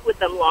and stick with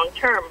them long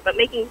term, but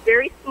making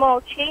very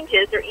small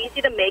changes are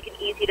easy to make and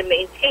easy to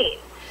maintain.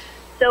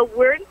 So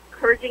we're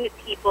encouraging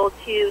people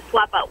to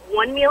swap out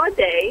one meal a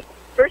day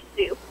for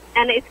soup,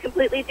 and it's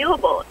completely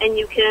doable. And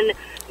you can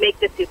make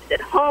the soups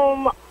at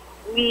home.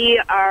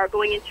 We are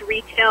going into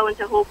retail,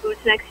 into Whole Foods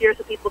next year,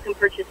 so people can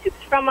purchase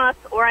soups from us.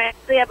 Or I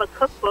actually have a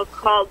cookbook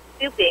called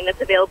Souping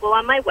that's available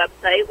on my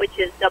website, which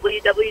is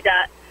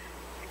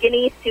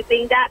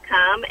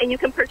www.skinnysouping.com. And you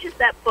can purchase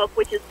that book,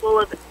 which is full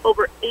of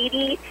over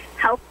 80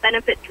 health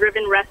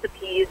benefit-driven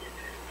recipes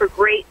for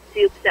great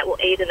soups that will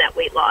aid in that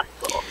weight loss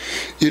goal.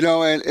 You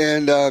know,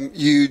 and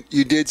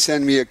you did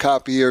send me a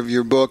copy of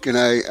your book, and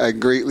I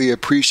greatly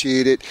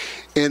appreciate it.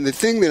 And the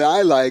thing that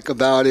I like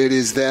about it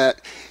is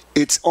that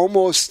it's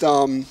almost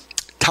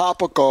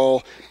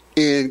topical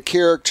in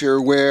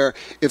character, where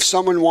if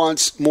someone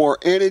wants more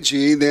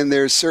energy, then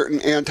there's certain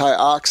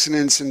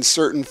antioxidants and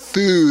certain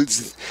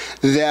foods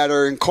that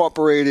are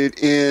incorporated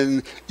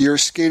in your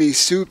skinny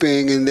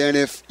souping. And then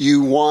if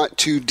you want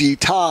to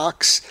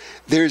detox,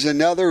 there's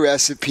another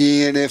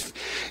recipe. And if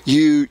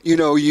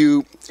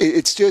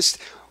it's just,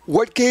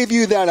 what gave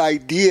you that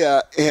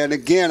idea? And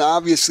again,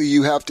 obviously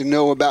you have to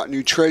know about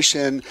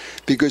nutrition,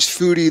 because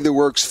food either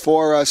works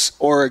for us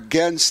or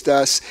against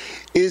us.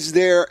 Is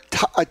there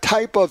a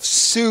type of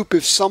soup,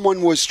 if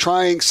someone was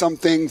trying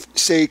something,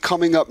 say,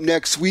 coming up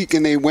next week,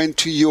 and they went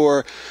to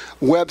your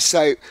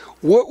website,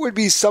 what would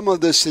be some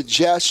of the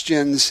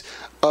suggestions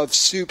of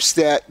soups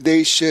that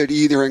they should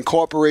either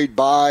incorporate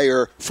by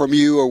or from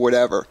you or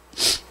whatever?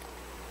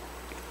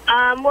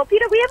 Well,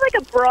 Peter, we have like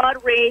a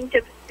broad range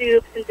of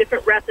soups and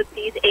different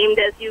recipes aimed,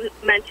 as you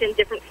mentioned,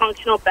 different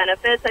functional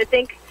benefits. I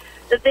think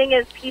the thing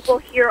is, people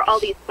hear all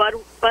these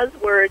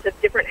buzzwords of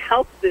different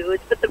health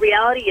foods, but the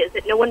reality is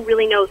that no one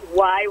really knows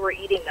why we're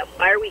eating them.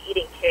 Why are we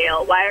eating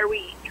kale? Why are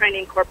we trying to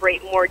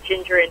incorporate more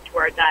ginger into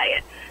our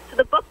diet? So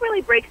the book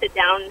really breaks it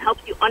down and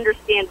helps you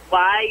understand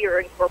why you're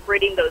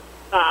incorporating those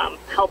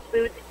health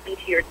foods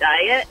into your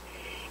diet.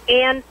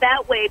 And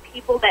that way,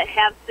 people that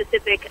have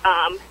specific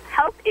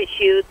health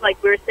issues,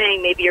 like we were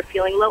saying, maybe you're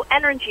feeling low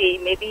energy,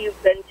 maybe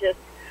you've been just,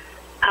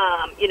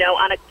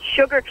 on a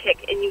sugar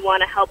kick and you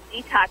want to help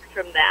detox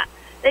from that,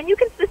 then you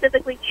can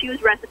specifically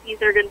choose recipes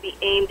that are going to be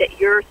aimed at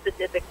your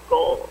specific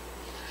goals.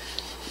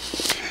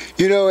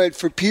 You know, and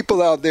for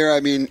people out there, I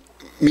mean,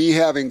 me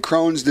having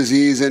Crohn's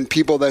disease and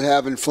people that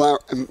have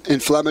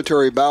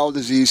inflammatory bowel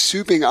disease,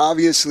 souping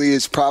obviously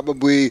is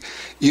probably,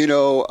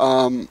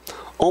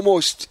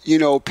 almost,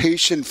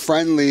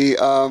 patient-friendly,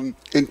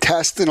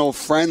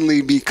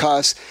 intestinal-friendly,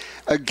 because,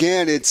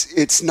 again,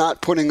 it's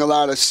not putting a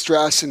lot of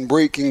stress and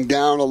breaking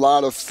down a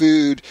lot of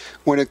food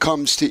when it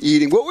comes to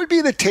eating. What would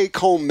be the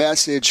take-home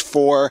message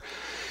for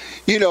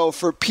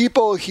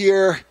people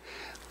here?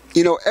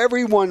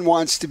 Everyone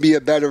wants to be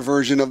a better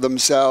version of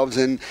themselves,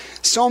 and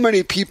so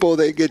many people,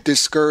 they get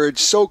discouraged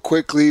so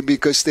quickly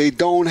because they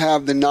don't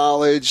have the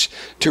knowledge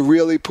to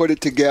really put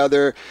it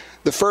together.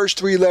 The first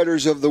three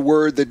letters of the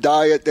word, the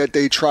diet that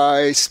they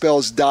try,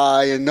 spells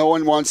die, and no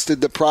one wants to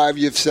deprive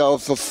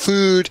yourself of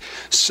food.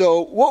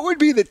 So what would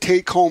be the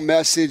take-home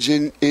message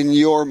in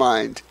your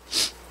mind?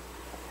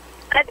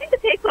 I think the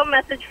take-home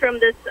message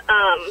from this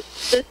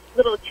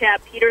little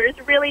chat, Peter, is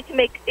really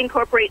to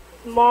incorporate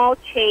small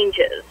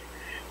changes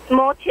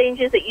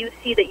that you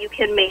see that you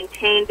can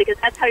maintain, because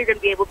that's how you're going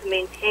to be able to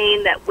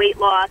maintain that weight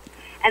loss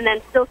and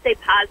then still stay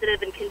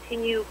positive and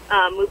continue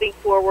moving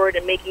forward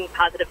and making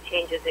positive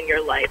changes in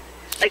your life.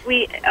 Like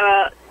we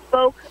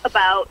spoke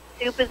about,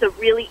 soup is a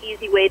really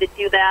easy way to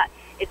do that.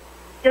 It's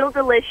still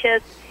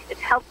delicious,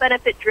 it's health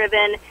benefit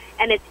driven,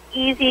 and it's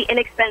easy,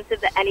 inexpensive,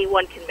 that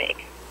anyone can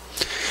make.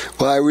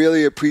 Well, I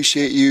really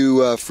appreciate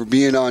you for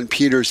being on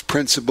Peter's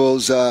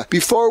Principles.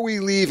 Before we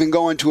leave and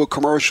go into a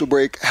commercial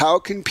break, how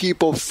can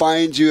people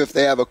find you if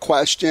they have a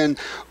question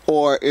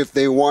or if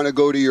they want to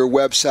go to your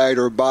website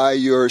or buy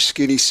your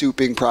skinny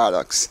souping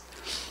products?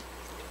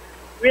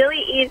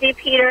 Really easy,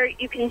 Peter.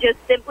 You can just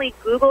simply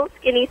Google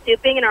skinny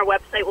souping and our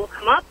website will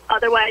come up.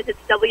 Otherwise, it's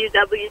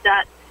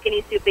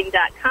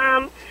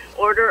www.skinnysouping.com.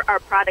 Order our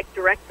product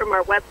direct from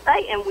our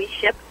website, and we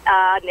ship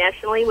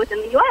nationally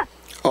within the U.S.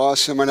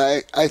 Awesome. And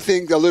I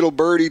think a little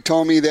birdie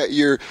told me that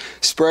you're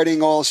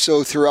spreading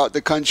also throughout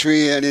the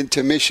country and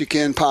into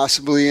Michigan,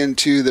 possibly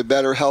into the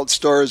Better Health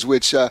stores,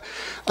 which I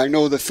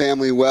know the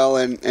family well,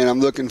 and I'm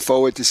looking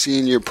forward to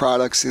seeing your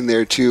products in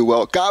there too.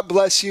 Well, God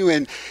bless you,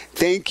 and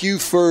thank you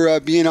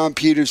for being on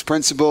Peter's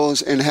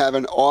Principles, and have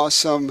an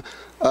awesome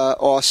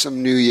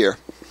New Year.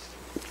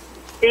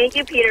 Thank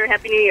you, Peter.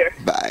 Happy New Year.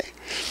 Bye.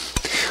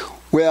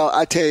 Well,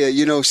 I tell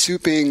you,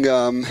 souping,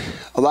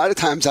 a lot of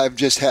times I've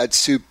just had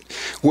soup,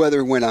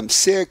 whether when I'm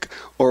sick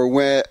or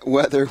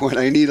whether when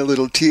I need a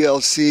little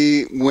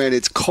TLC, when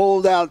it's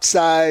cold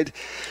outside.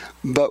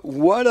 But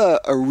what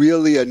a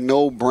really a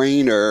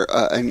no-brainer,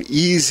 an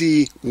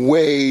easy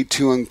way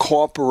to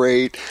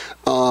incorporate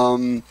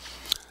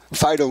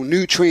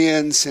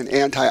phytonutrients and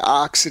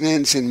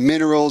antioxidants and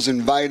minerals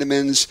and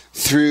vitamins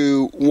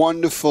through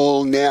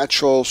wonderful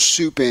natural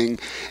souping.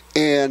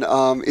 And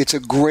it's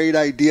a great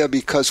idea,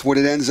 because what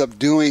it ends up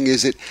doing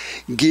is it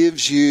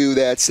gives you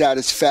that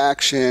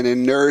satisfaction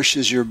and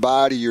nourishes your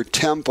body, your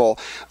temple,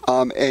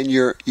 and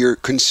you're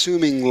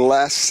consuming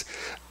less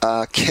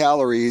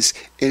calories.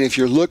 And if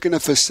you're looking to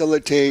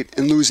facilitate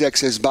and lose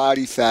excess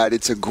body fat,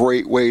 it's a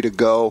great way to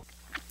go.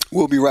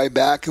 We'll be right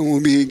back, and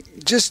we'll be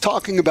just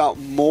talking about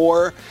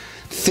more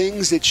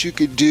things that you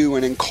could do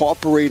and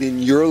incorporate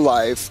in your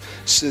life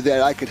so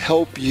that I could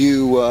help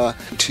you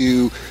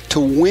to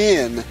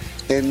win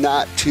and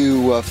not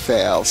to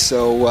fail.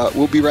 So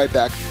we'll be right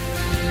back.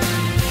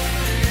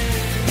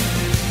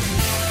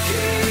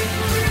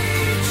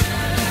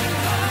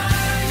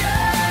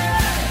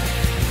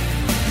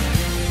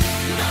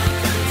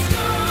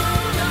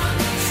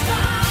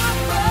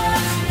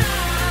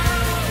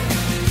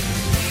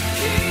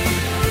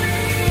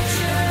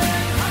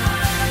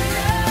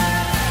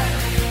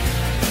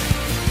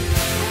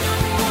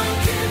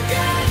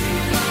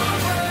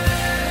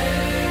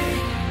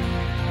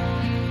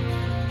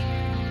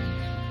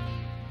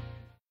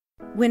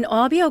 When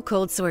Aubio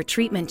Cold Sore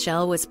Treatment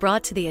Gel was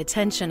brought to the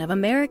attention of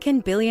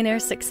American billionaire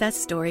success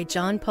story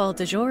John Paul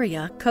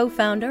DeJoria,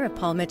 co-founder of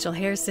Paul Mitchell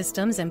Hair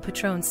Systems and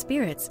Patron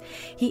Spirits,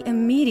 he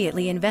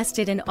immediately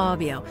invested in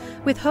Aubio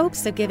with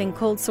hopes of giving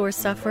cold sore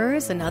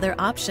sufferers another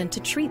option to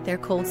treat their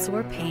cold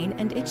sore pain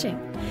and itching.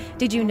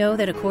 Did you know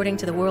that according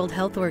to the World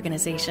Health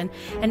Organization,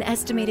 an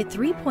estimated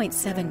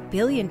 3.7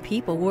 billion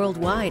people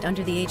worldwide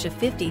under the age of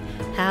 50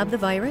 have the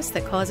virus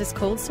that causes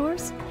cold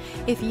sores?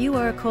 If you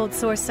are a cold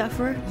sore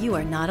sufferer, you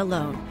are not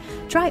alone.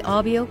 Try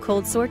Aubio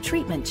Cold Sore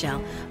Treatment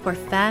Gel for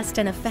fast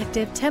and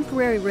effective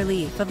temporary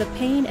relief of the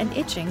pain and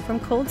itching from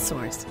cold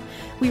sores.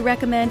 We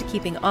recommend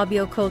keeping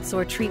Aubio Cold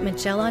Sore Treatment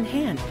Gel on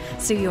hand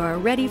so you are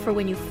ready for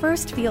when you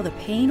first feel the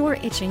pain or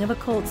itching of a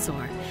cold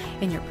sore.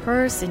 In your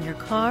purse, in your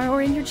car,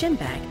 or in your gym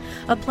bag,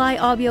 apply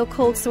Aubio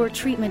Cold Sore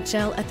Treatment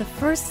Gel at the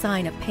first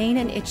sign of pain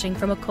and itching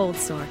from a cold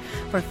sore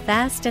for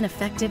fast and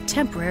effective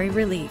temporary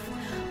relief.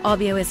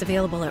 Aubio is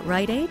available at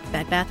Rite Aid,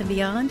 Bed Bath &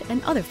 Beyond,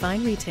 and other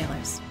fine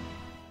retailers.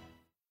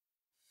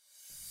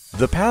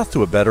 The path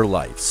to a better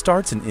life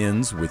starts and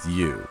ends with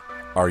you.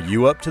 Are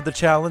you up to the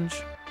challenge?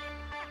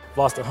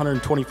 Lost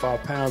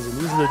 125 pounds, and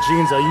these are the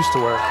jeans I used to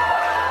wear.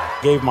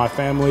 Gave my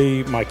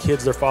family, my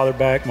kids their father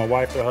back, my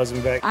wife their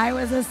husband back. I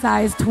was a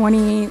size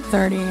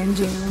 28-30 in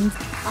jeans.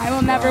 I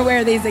will never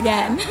wear these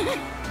again.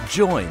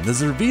 Join the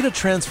Zervita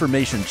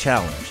Transformation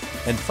Challenge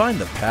and find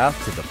the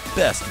path to the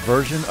best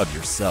version of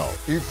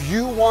yourself. If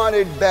you want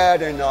it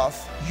bad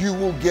enough, you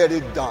will get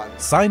it done.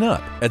 Sign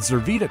up at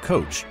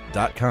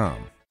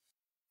ZervitaCoach.com.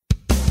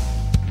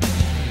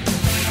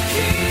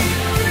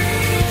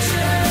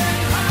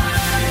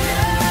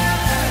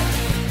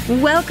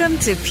 Welcome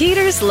to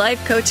Peter's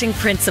Life Coaching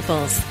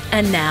Principles.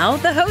 And now,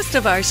 the host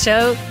of our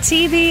show,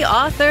 TV,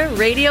 author,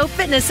 radio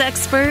fitness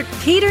expert,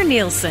 Peter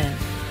Nielsen.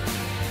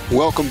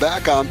 Welcome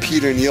back. I'm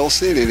Peter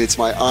Nielsen, and it's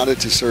my honor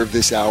to serve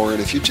this hour.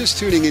 And if you're just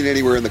tuning in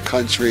anywhere in the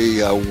country,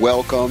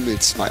 welcome.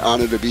 It's my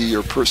honor to be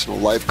your personal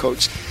life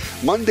coach.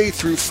 Monday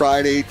through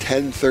Friday,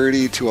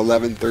 10:30 to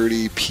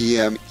 11:30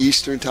 p.m.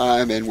 Eastern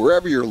Time. And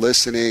wherever you're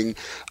listening,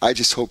 I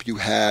just hope you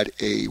had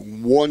a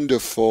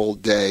wonderful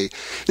day.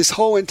 This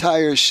whole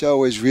entire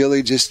show has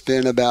really just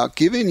been about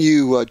giving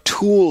you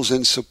tools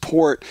and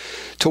support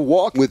to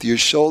walk with your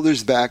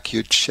shoulders back,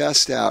 your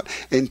chest out,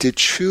 and to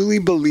truly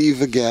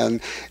believe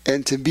again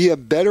and to be a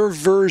better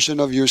version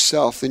of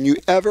yourself than you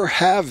ever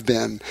have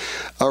been.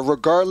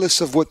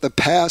 Regardless of what the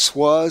past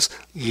was,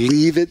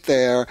 leave it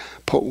there.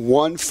 Put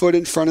one foot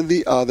in front of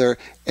the other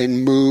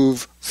and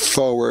move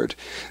forward.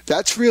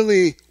 That's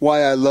really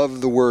why I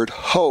love the word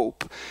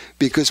hope,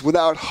 because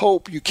without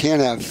hope, you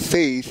can't have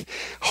faith.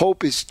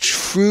 Hope is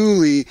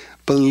truly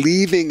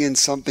believing in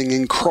something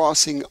and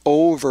crossing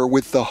over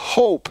with the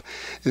hope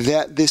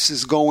that this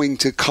is going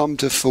to come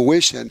to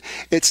fruition.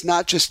 It's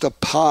not just a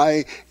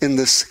pie in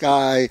the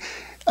sky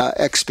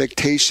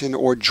expectation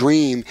or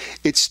dream.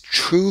 It's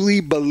truly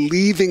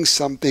believing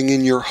something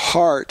in your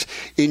heart,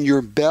 in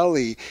your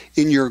belly,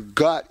 in your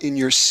gut, in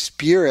your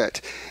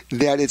spirit,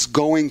 that it's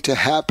going to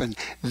happen.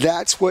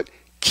 That's what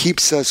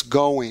keeps us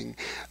going.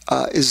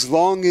 As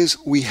long as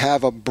we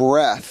have a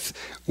breath,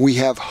 we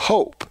have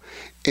hope.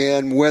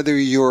 And whether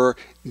you're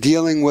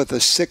dealing with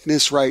a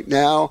sickness right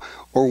now,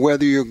 or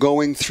whether you're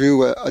going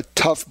through a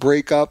tough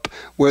breakup,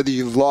 whether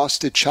you've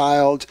lost a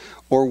child,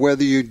 or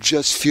whether you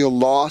just feel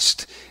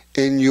lost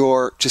and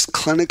you're just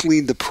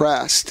clinically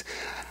depressed,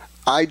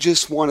 I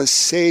just want to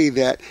say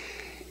that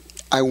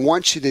I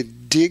want you to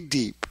dig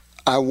deep.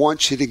 I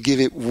want you to give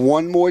it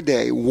one more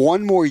day,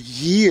 one more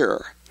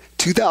year,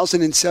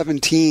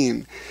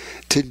 2017,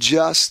 to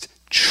just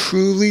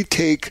truly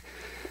take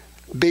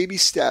baby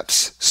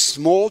steps,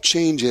 small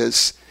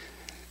changes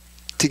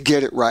to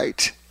get it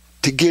right,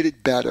 to get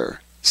it better.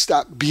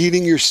 Stop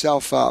beating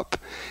yourself up.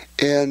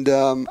 And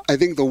I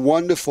think the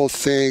wonderful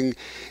thing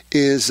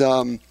is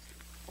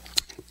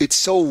it's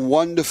so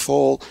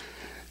wonderful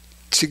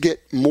to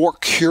get more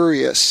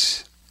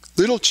curious.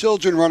 Little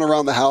children run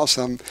around the house.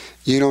 I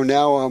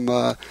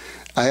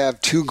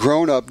have two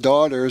grown-up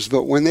daughters,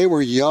 but when they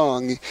were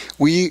young,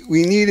 we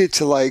needed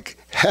to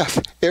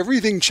have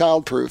everything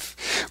childproof.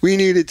 We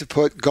needed to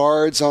put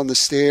guards on the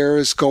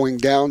stairs, going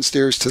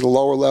downstairs to the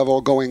lower level,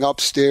 going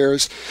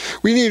upstairs.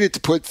 We needed to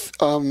put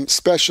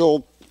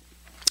special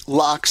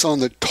locks on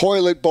the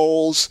toilet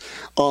bowls.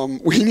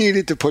 We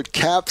needed to put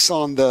caps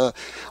on the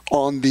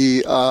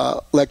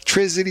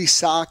electricity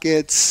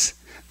sockets,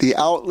 the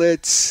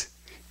outlets.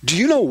 Do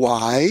you know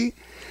why?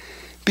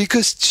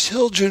 Because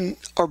children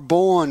are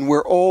born.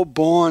 We're all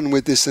born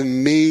with this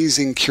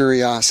amazing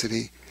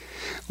curiosity.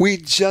 We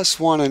just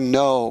want to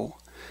know.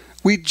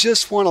 We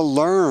just want to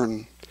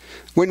learn.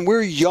 When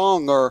we're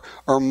young, our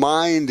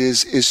mind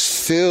is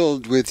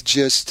filled with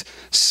just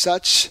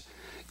such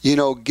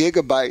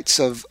gigabytes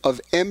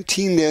of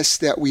emptiness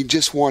that we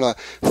just want to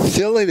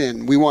fill it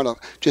in. We want to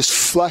just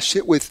flush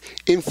it with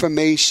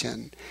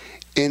information.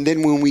 And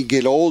then when we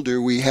get older,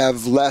 we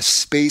have less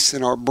space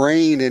in our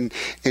brain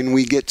and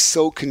we get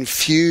so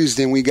confused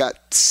and we got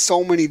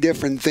so many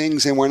different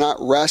things and we're not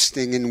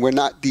resting and we're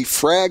not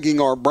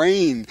defragging our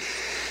brain.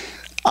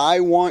 I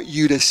want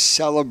you to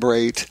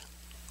celebrate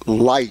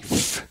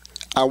life.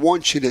 I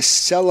want you to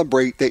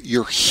celebrate that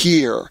you're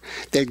here,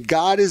 that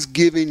God has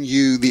given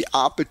you the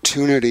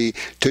opportunity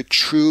to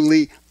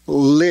truly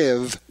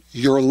live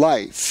your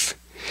life.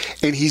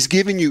 And He's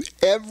given you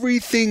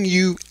everything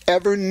you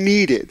ever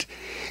needed.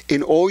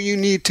 And all you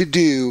need to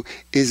do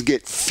is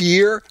get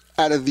fear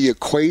out of the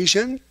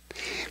equation,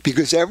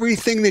 because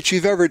everything that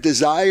you've ever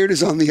desired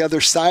is on the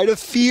other side of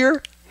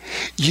fear.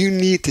 You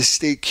need to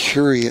stay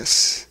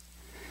curious.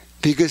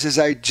 Because as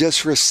I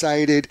just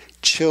recited,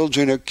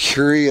 children are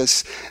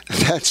curious.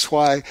 That's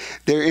why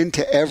they're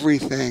into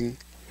everything.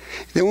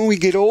 Then when we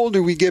get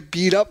older, we get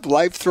beat up.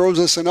 Life throws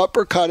us an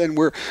uppercut and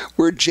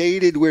we're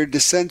jaded, we're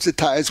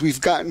desensitized, we've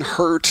gotten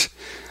hurt.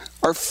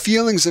 Our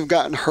feelings have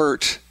gotten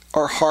hurt.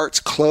 Our heart's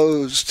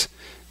closed.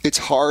 It's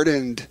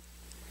hardened.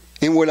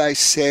 And what I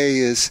say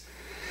is,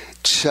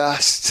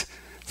 just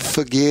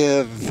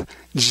forgive.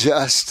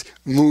 Just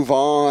move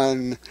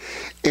on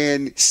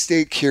and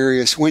stay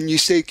curious. When you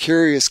stay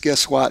curious,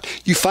 guess what?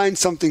 You find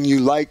something you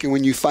like, and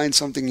when you find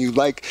something you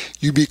like,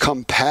 you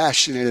become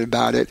passionate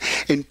about it.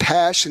 And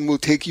passion will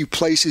take you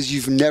places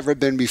you've never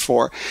been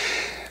before.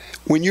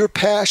 When you're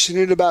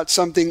passionate about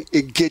something,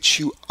 it gets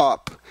you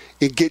up.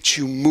 It gets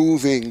you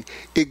moving.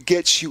 It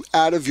gets you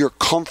out of your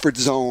comfort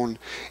zone.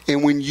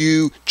 And when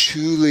you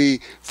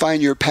truly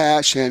find your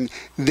passion,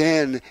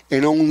 then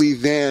and only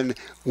then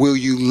will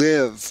you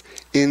live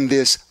in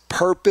this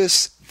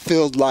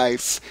purpose-filled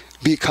life.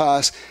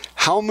 Because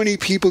how many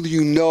people do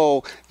you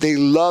know, they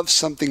love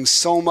something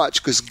so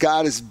much because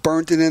God has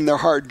burnt it in their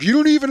heart? You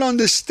don't even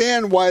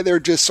understand why they're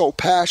just so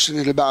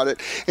passionate about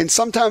it. And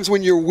sometimes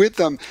when you're with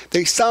them,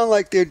 they sound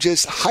like they're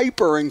just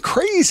hyper and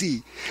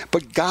crazy.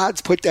 But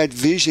God's put that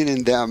vision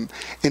in them,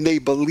 and they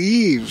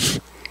believe,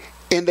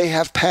 and they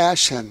have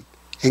passion.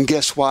 And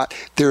guess what?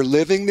 They're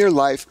living their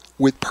life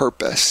with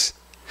purpose.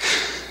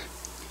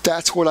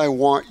 That's what I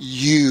want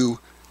you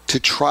to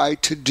try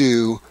to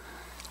do.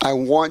 I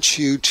want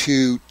you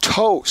to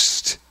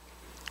toast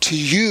to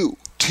you,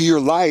 to your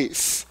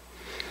life,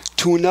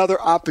 to another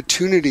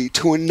opportunity,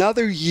 to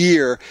another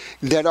year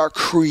that our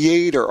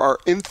Creator, our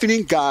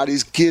infinite God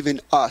is giving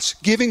us,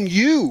 giving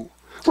you,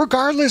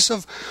 regardless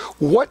of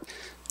what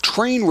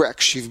train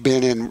wrecks you've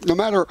been in,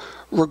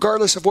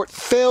 regardless of what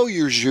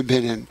failures you've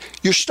been in.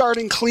 You're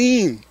starting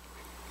clean.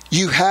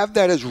 You have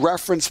that as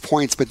reference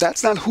points, but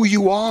that's not who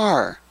you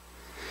are.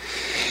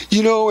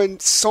 You know, and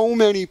so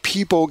many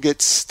people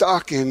get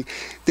stuck and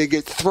they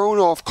get thrown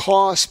off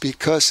course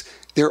because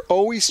they're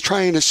always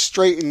trying to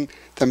straighten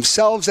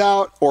themselves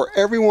out or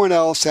everyone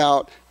else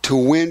out to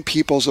win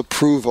people's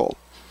approval.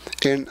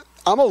 And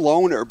I'm a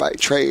loner by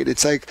trade.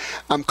 It's like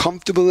I'm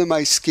comfortable in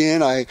my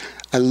skin. I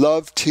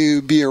love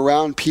to be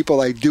around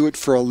people. I do it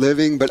for a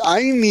living. But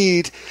I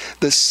need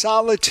the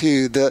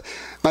solitude.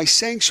 My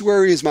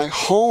sanctuary is my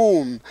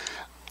home.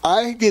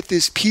 I get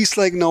this peace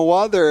like no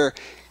other.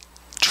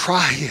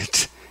 Try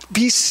it.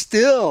 Be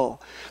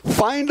still.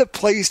 Find a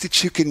place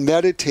that you can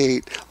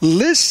meditate.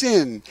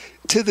 Listen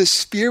to the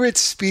Spirit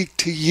speak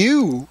to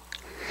you.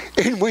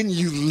 And when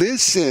you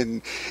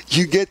listen,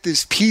 you get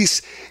this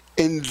peace,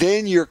 and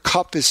then your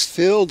cup is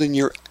filled and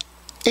you're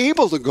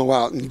able to go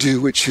out and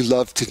do what you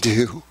love to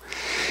do.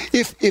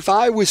 If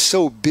I was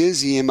so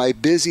busy in my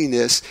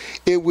busyness,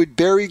 it would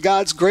bury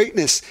God's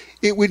greatness.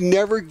 It would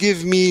never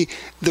give me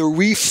the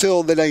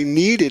refill that I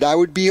needed. I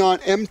would be on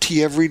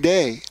empty every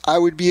day. I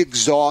would be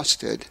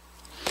exhausted.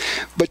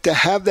 But to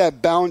have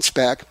that bounce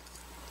back,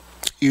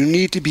 you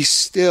need to be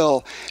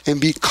still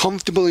and be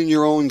comfortable in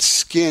your own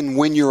skin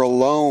when you're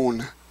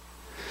alone.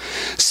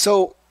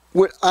 So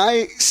what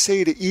I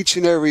say to each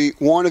and every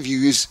one of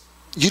you is,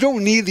 you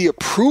don't need the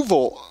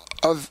approval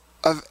of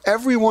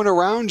everyone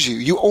around you.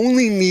 You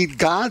only need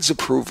God's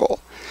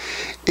approval.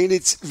 And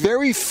it's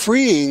very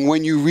freeing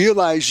when you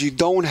realize you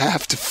don't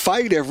have to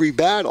fight every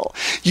battle.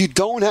 You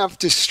don't have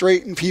to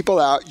straighten people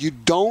out. You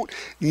don't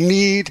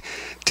need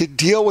to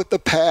deal with the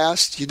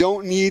past. You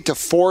don't need to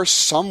force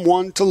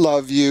someone to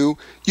love you.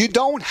 You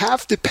don't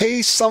have to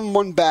pay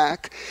someone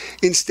back.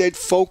 Instead,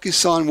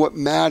 focus on what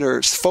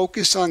matters.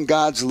 Focus on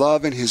God's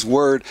love and His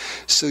Word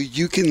so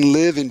you can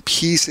live in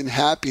peace and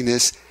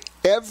happiness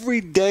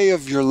every day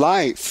of your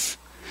life.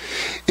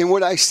 And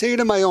what I say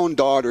to my own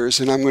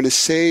daughters, and I'm going to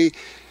say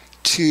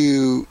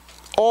to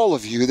all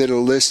of you that are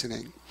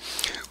listening,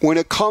 when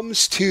it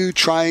comes to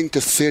trying to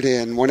fit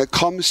in, when it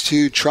comes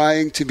to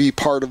trying to be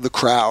part of the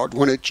crowd,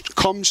 when it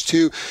comes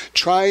to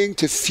trying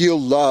to feel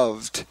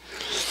loved,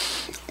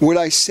 what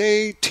I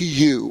say to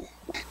you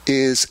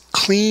is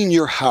clean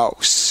your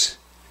house.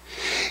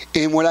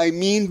 And what I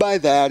mean by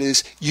that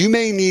is you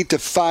may need to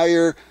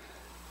fire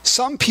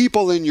some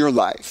people in your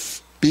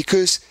life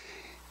because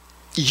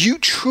you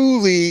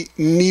truly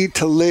need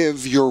to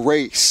live your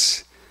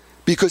race.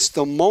 Because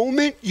the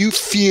moment you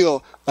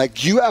feel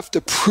like you have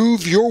to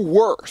prove your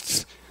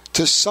worth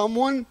to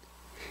someone,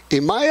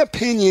 in my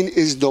opinion,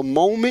 is the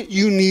moment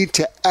you need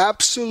to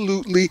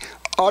absolutely,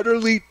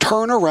 utterly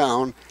turn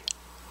around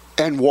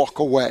and walk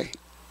away.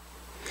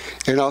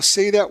 And I'll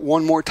say that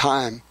one more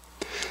time.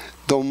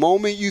 The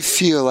moment you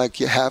feel like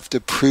you have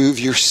to prove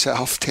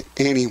yourself to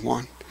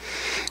anyone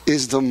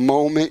is the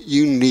moment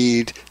you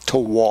need to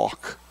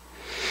walk.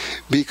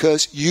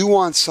 Because you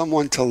want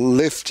someone to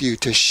lift you,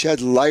 to shed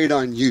light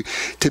on you,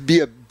 to be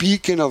a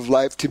beacon of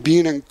life, to be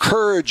an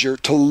encourager,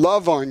 to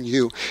love on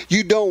you.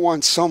 You don't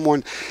want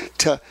someone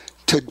to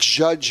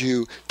judge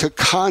you, to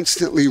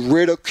constantly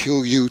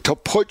ridicule you, to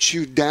put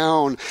you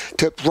down,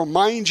 to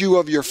remind you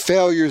of your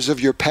failures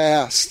of your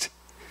past.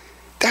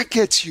 That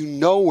gets you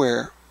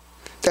nowhere.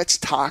 That's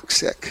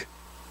toxic.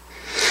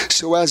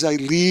 So as I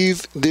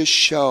leave this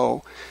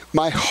show,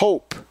 my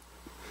hope,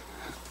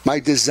 my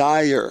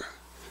desire,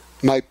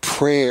 my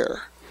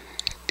prayer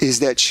is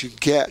that you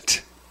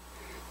get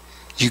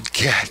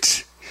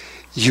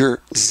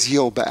your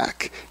zeal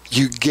back.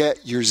 You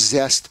get your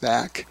zest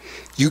back.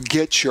 You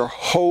get your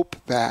hope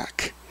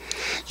back.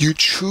 You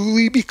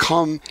truly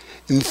become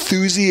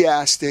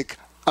enthusiastic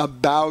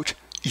about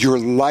your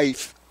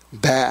life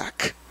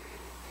back.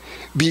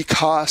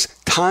 Because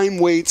time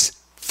waits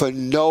for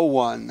no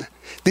one.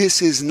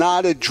 This is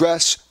not a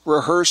dress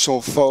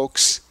rehearsal,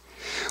 folks.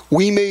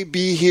 We may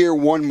be here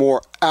one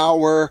more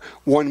hour,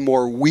 one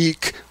more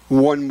week,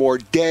 one more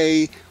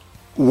day,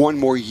 one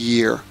more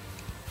year.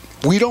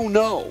 We don't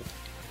know.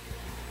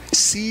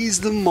 Seize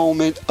the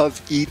moment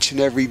of each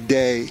and every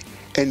day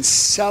and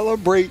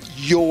celebrate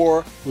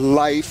your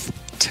life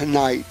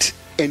tonight.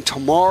 And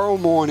tomorrow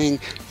morning,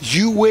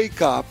 you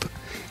wake up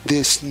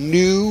this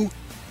new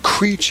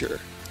creature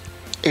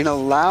and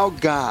allow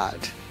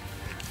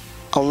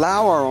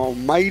our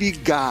Almighty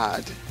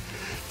God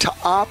to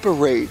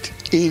operate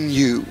in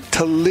you,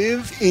 to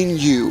live in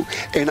you,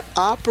 and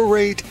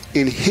operate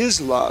in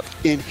His love,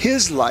 in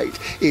His light,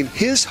 in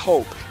His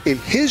hope, in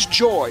His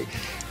joy,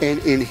 and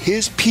in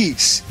His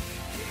peace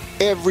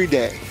every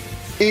day.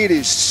 It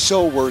is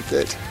so worth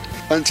it.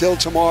 Until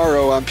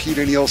tomorrow, I'm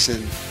Peter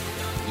Nielsen,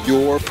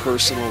 your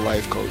personal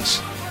life coach.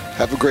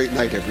 Have a great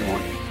night,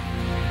 everyone.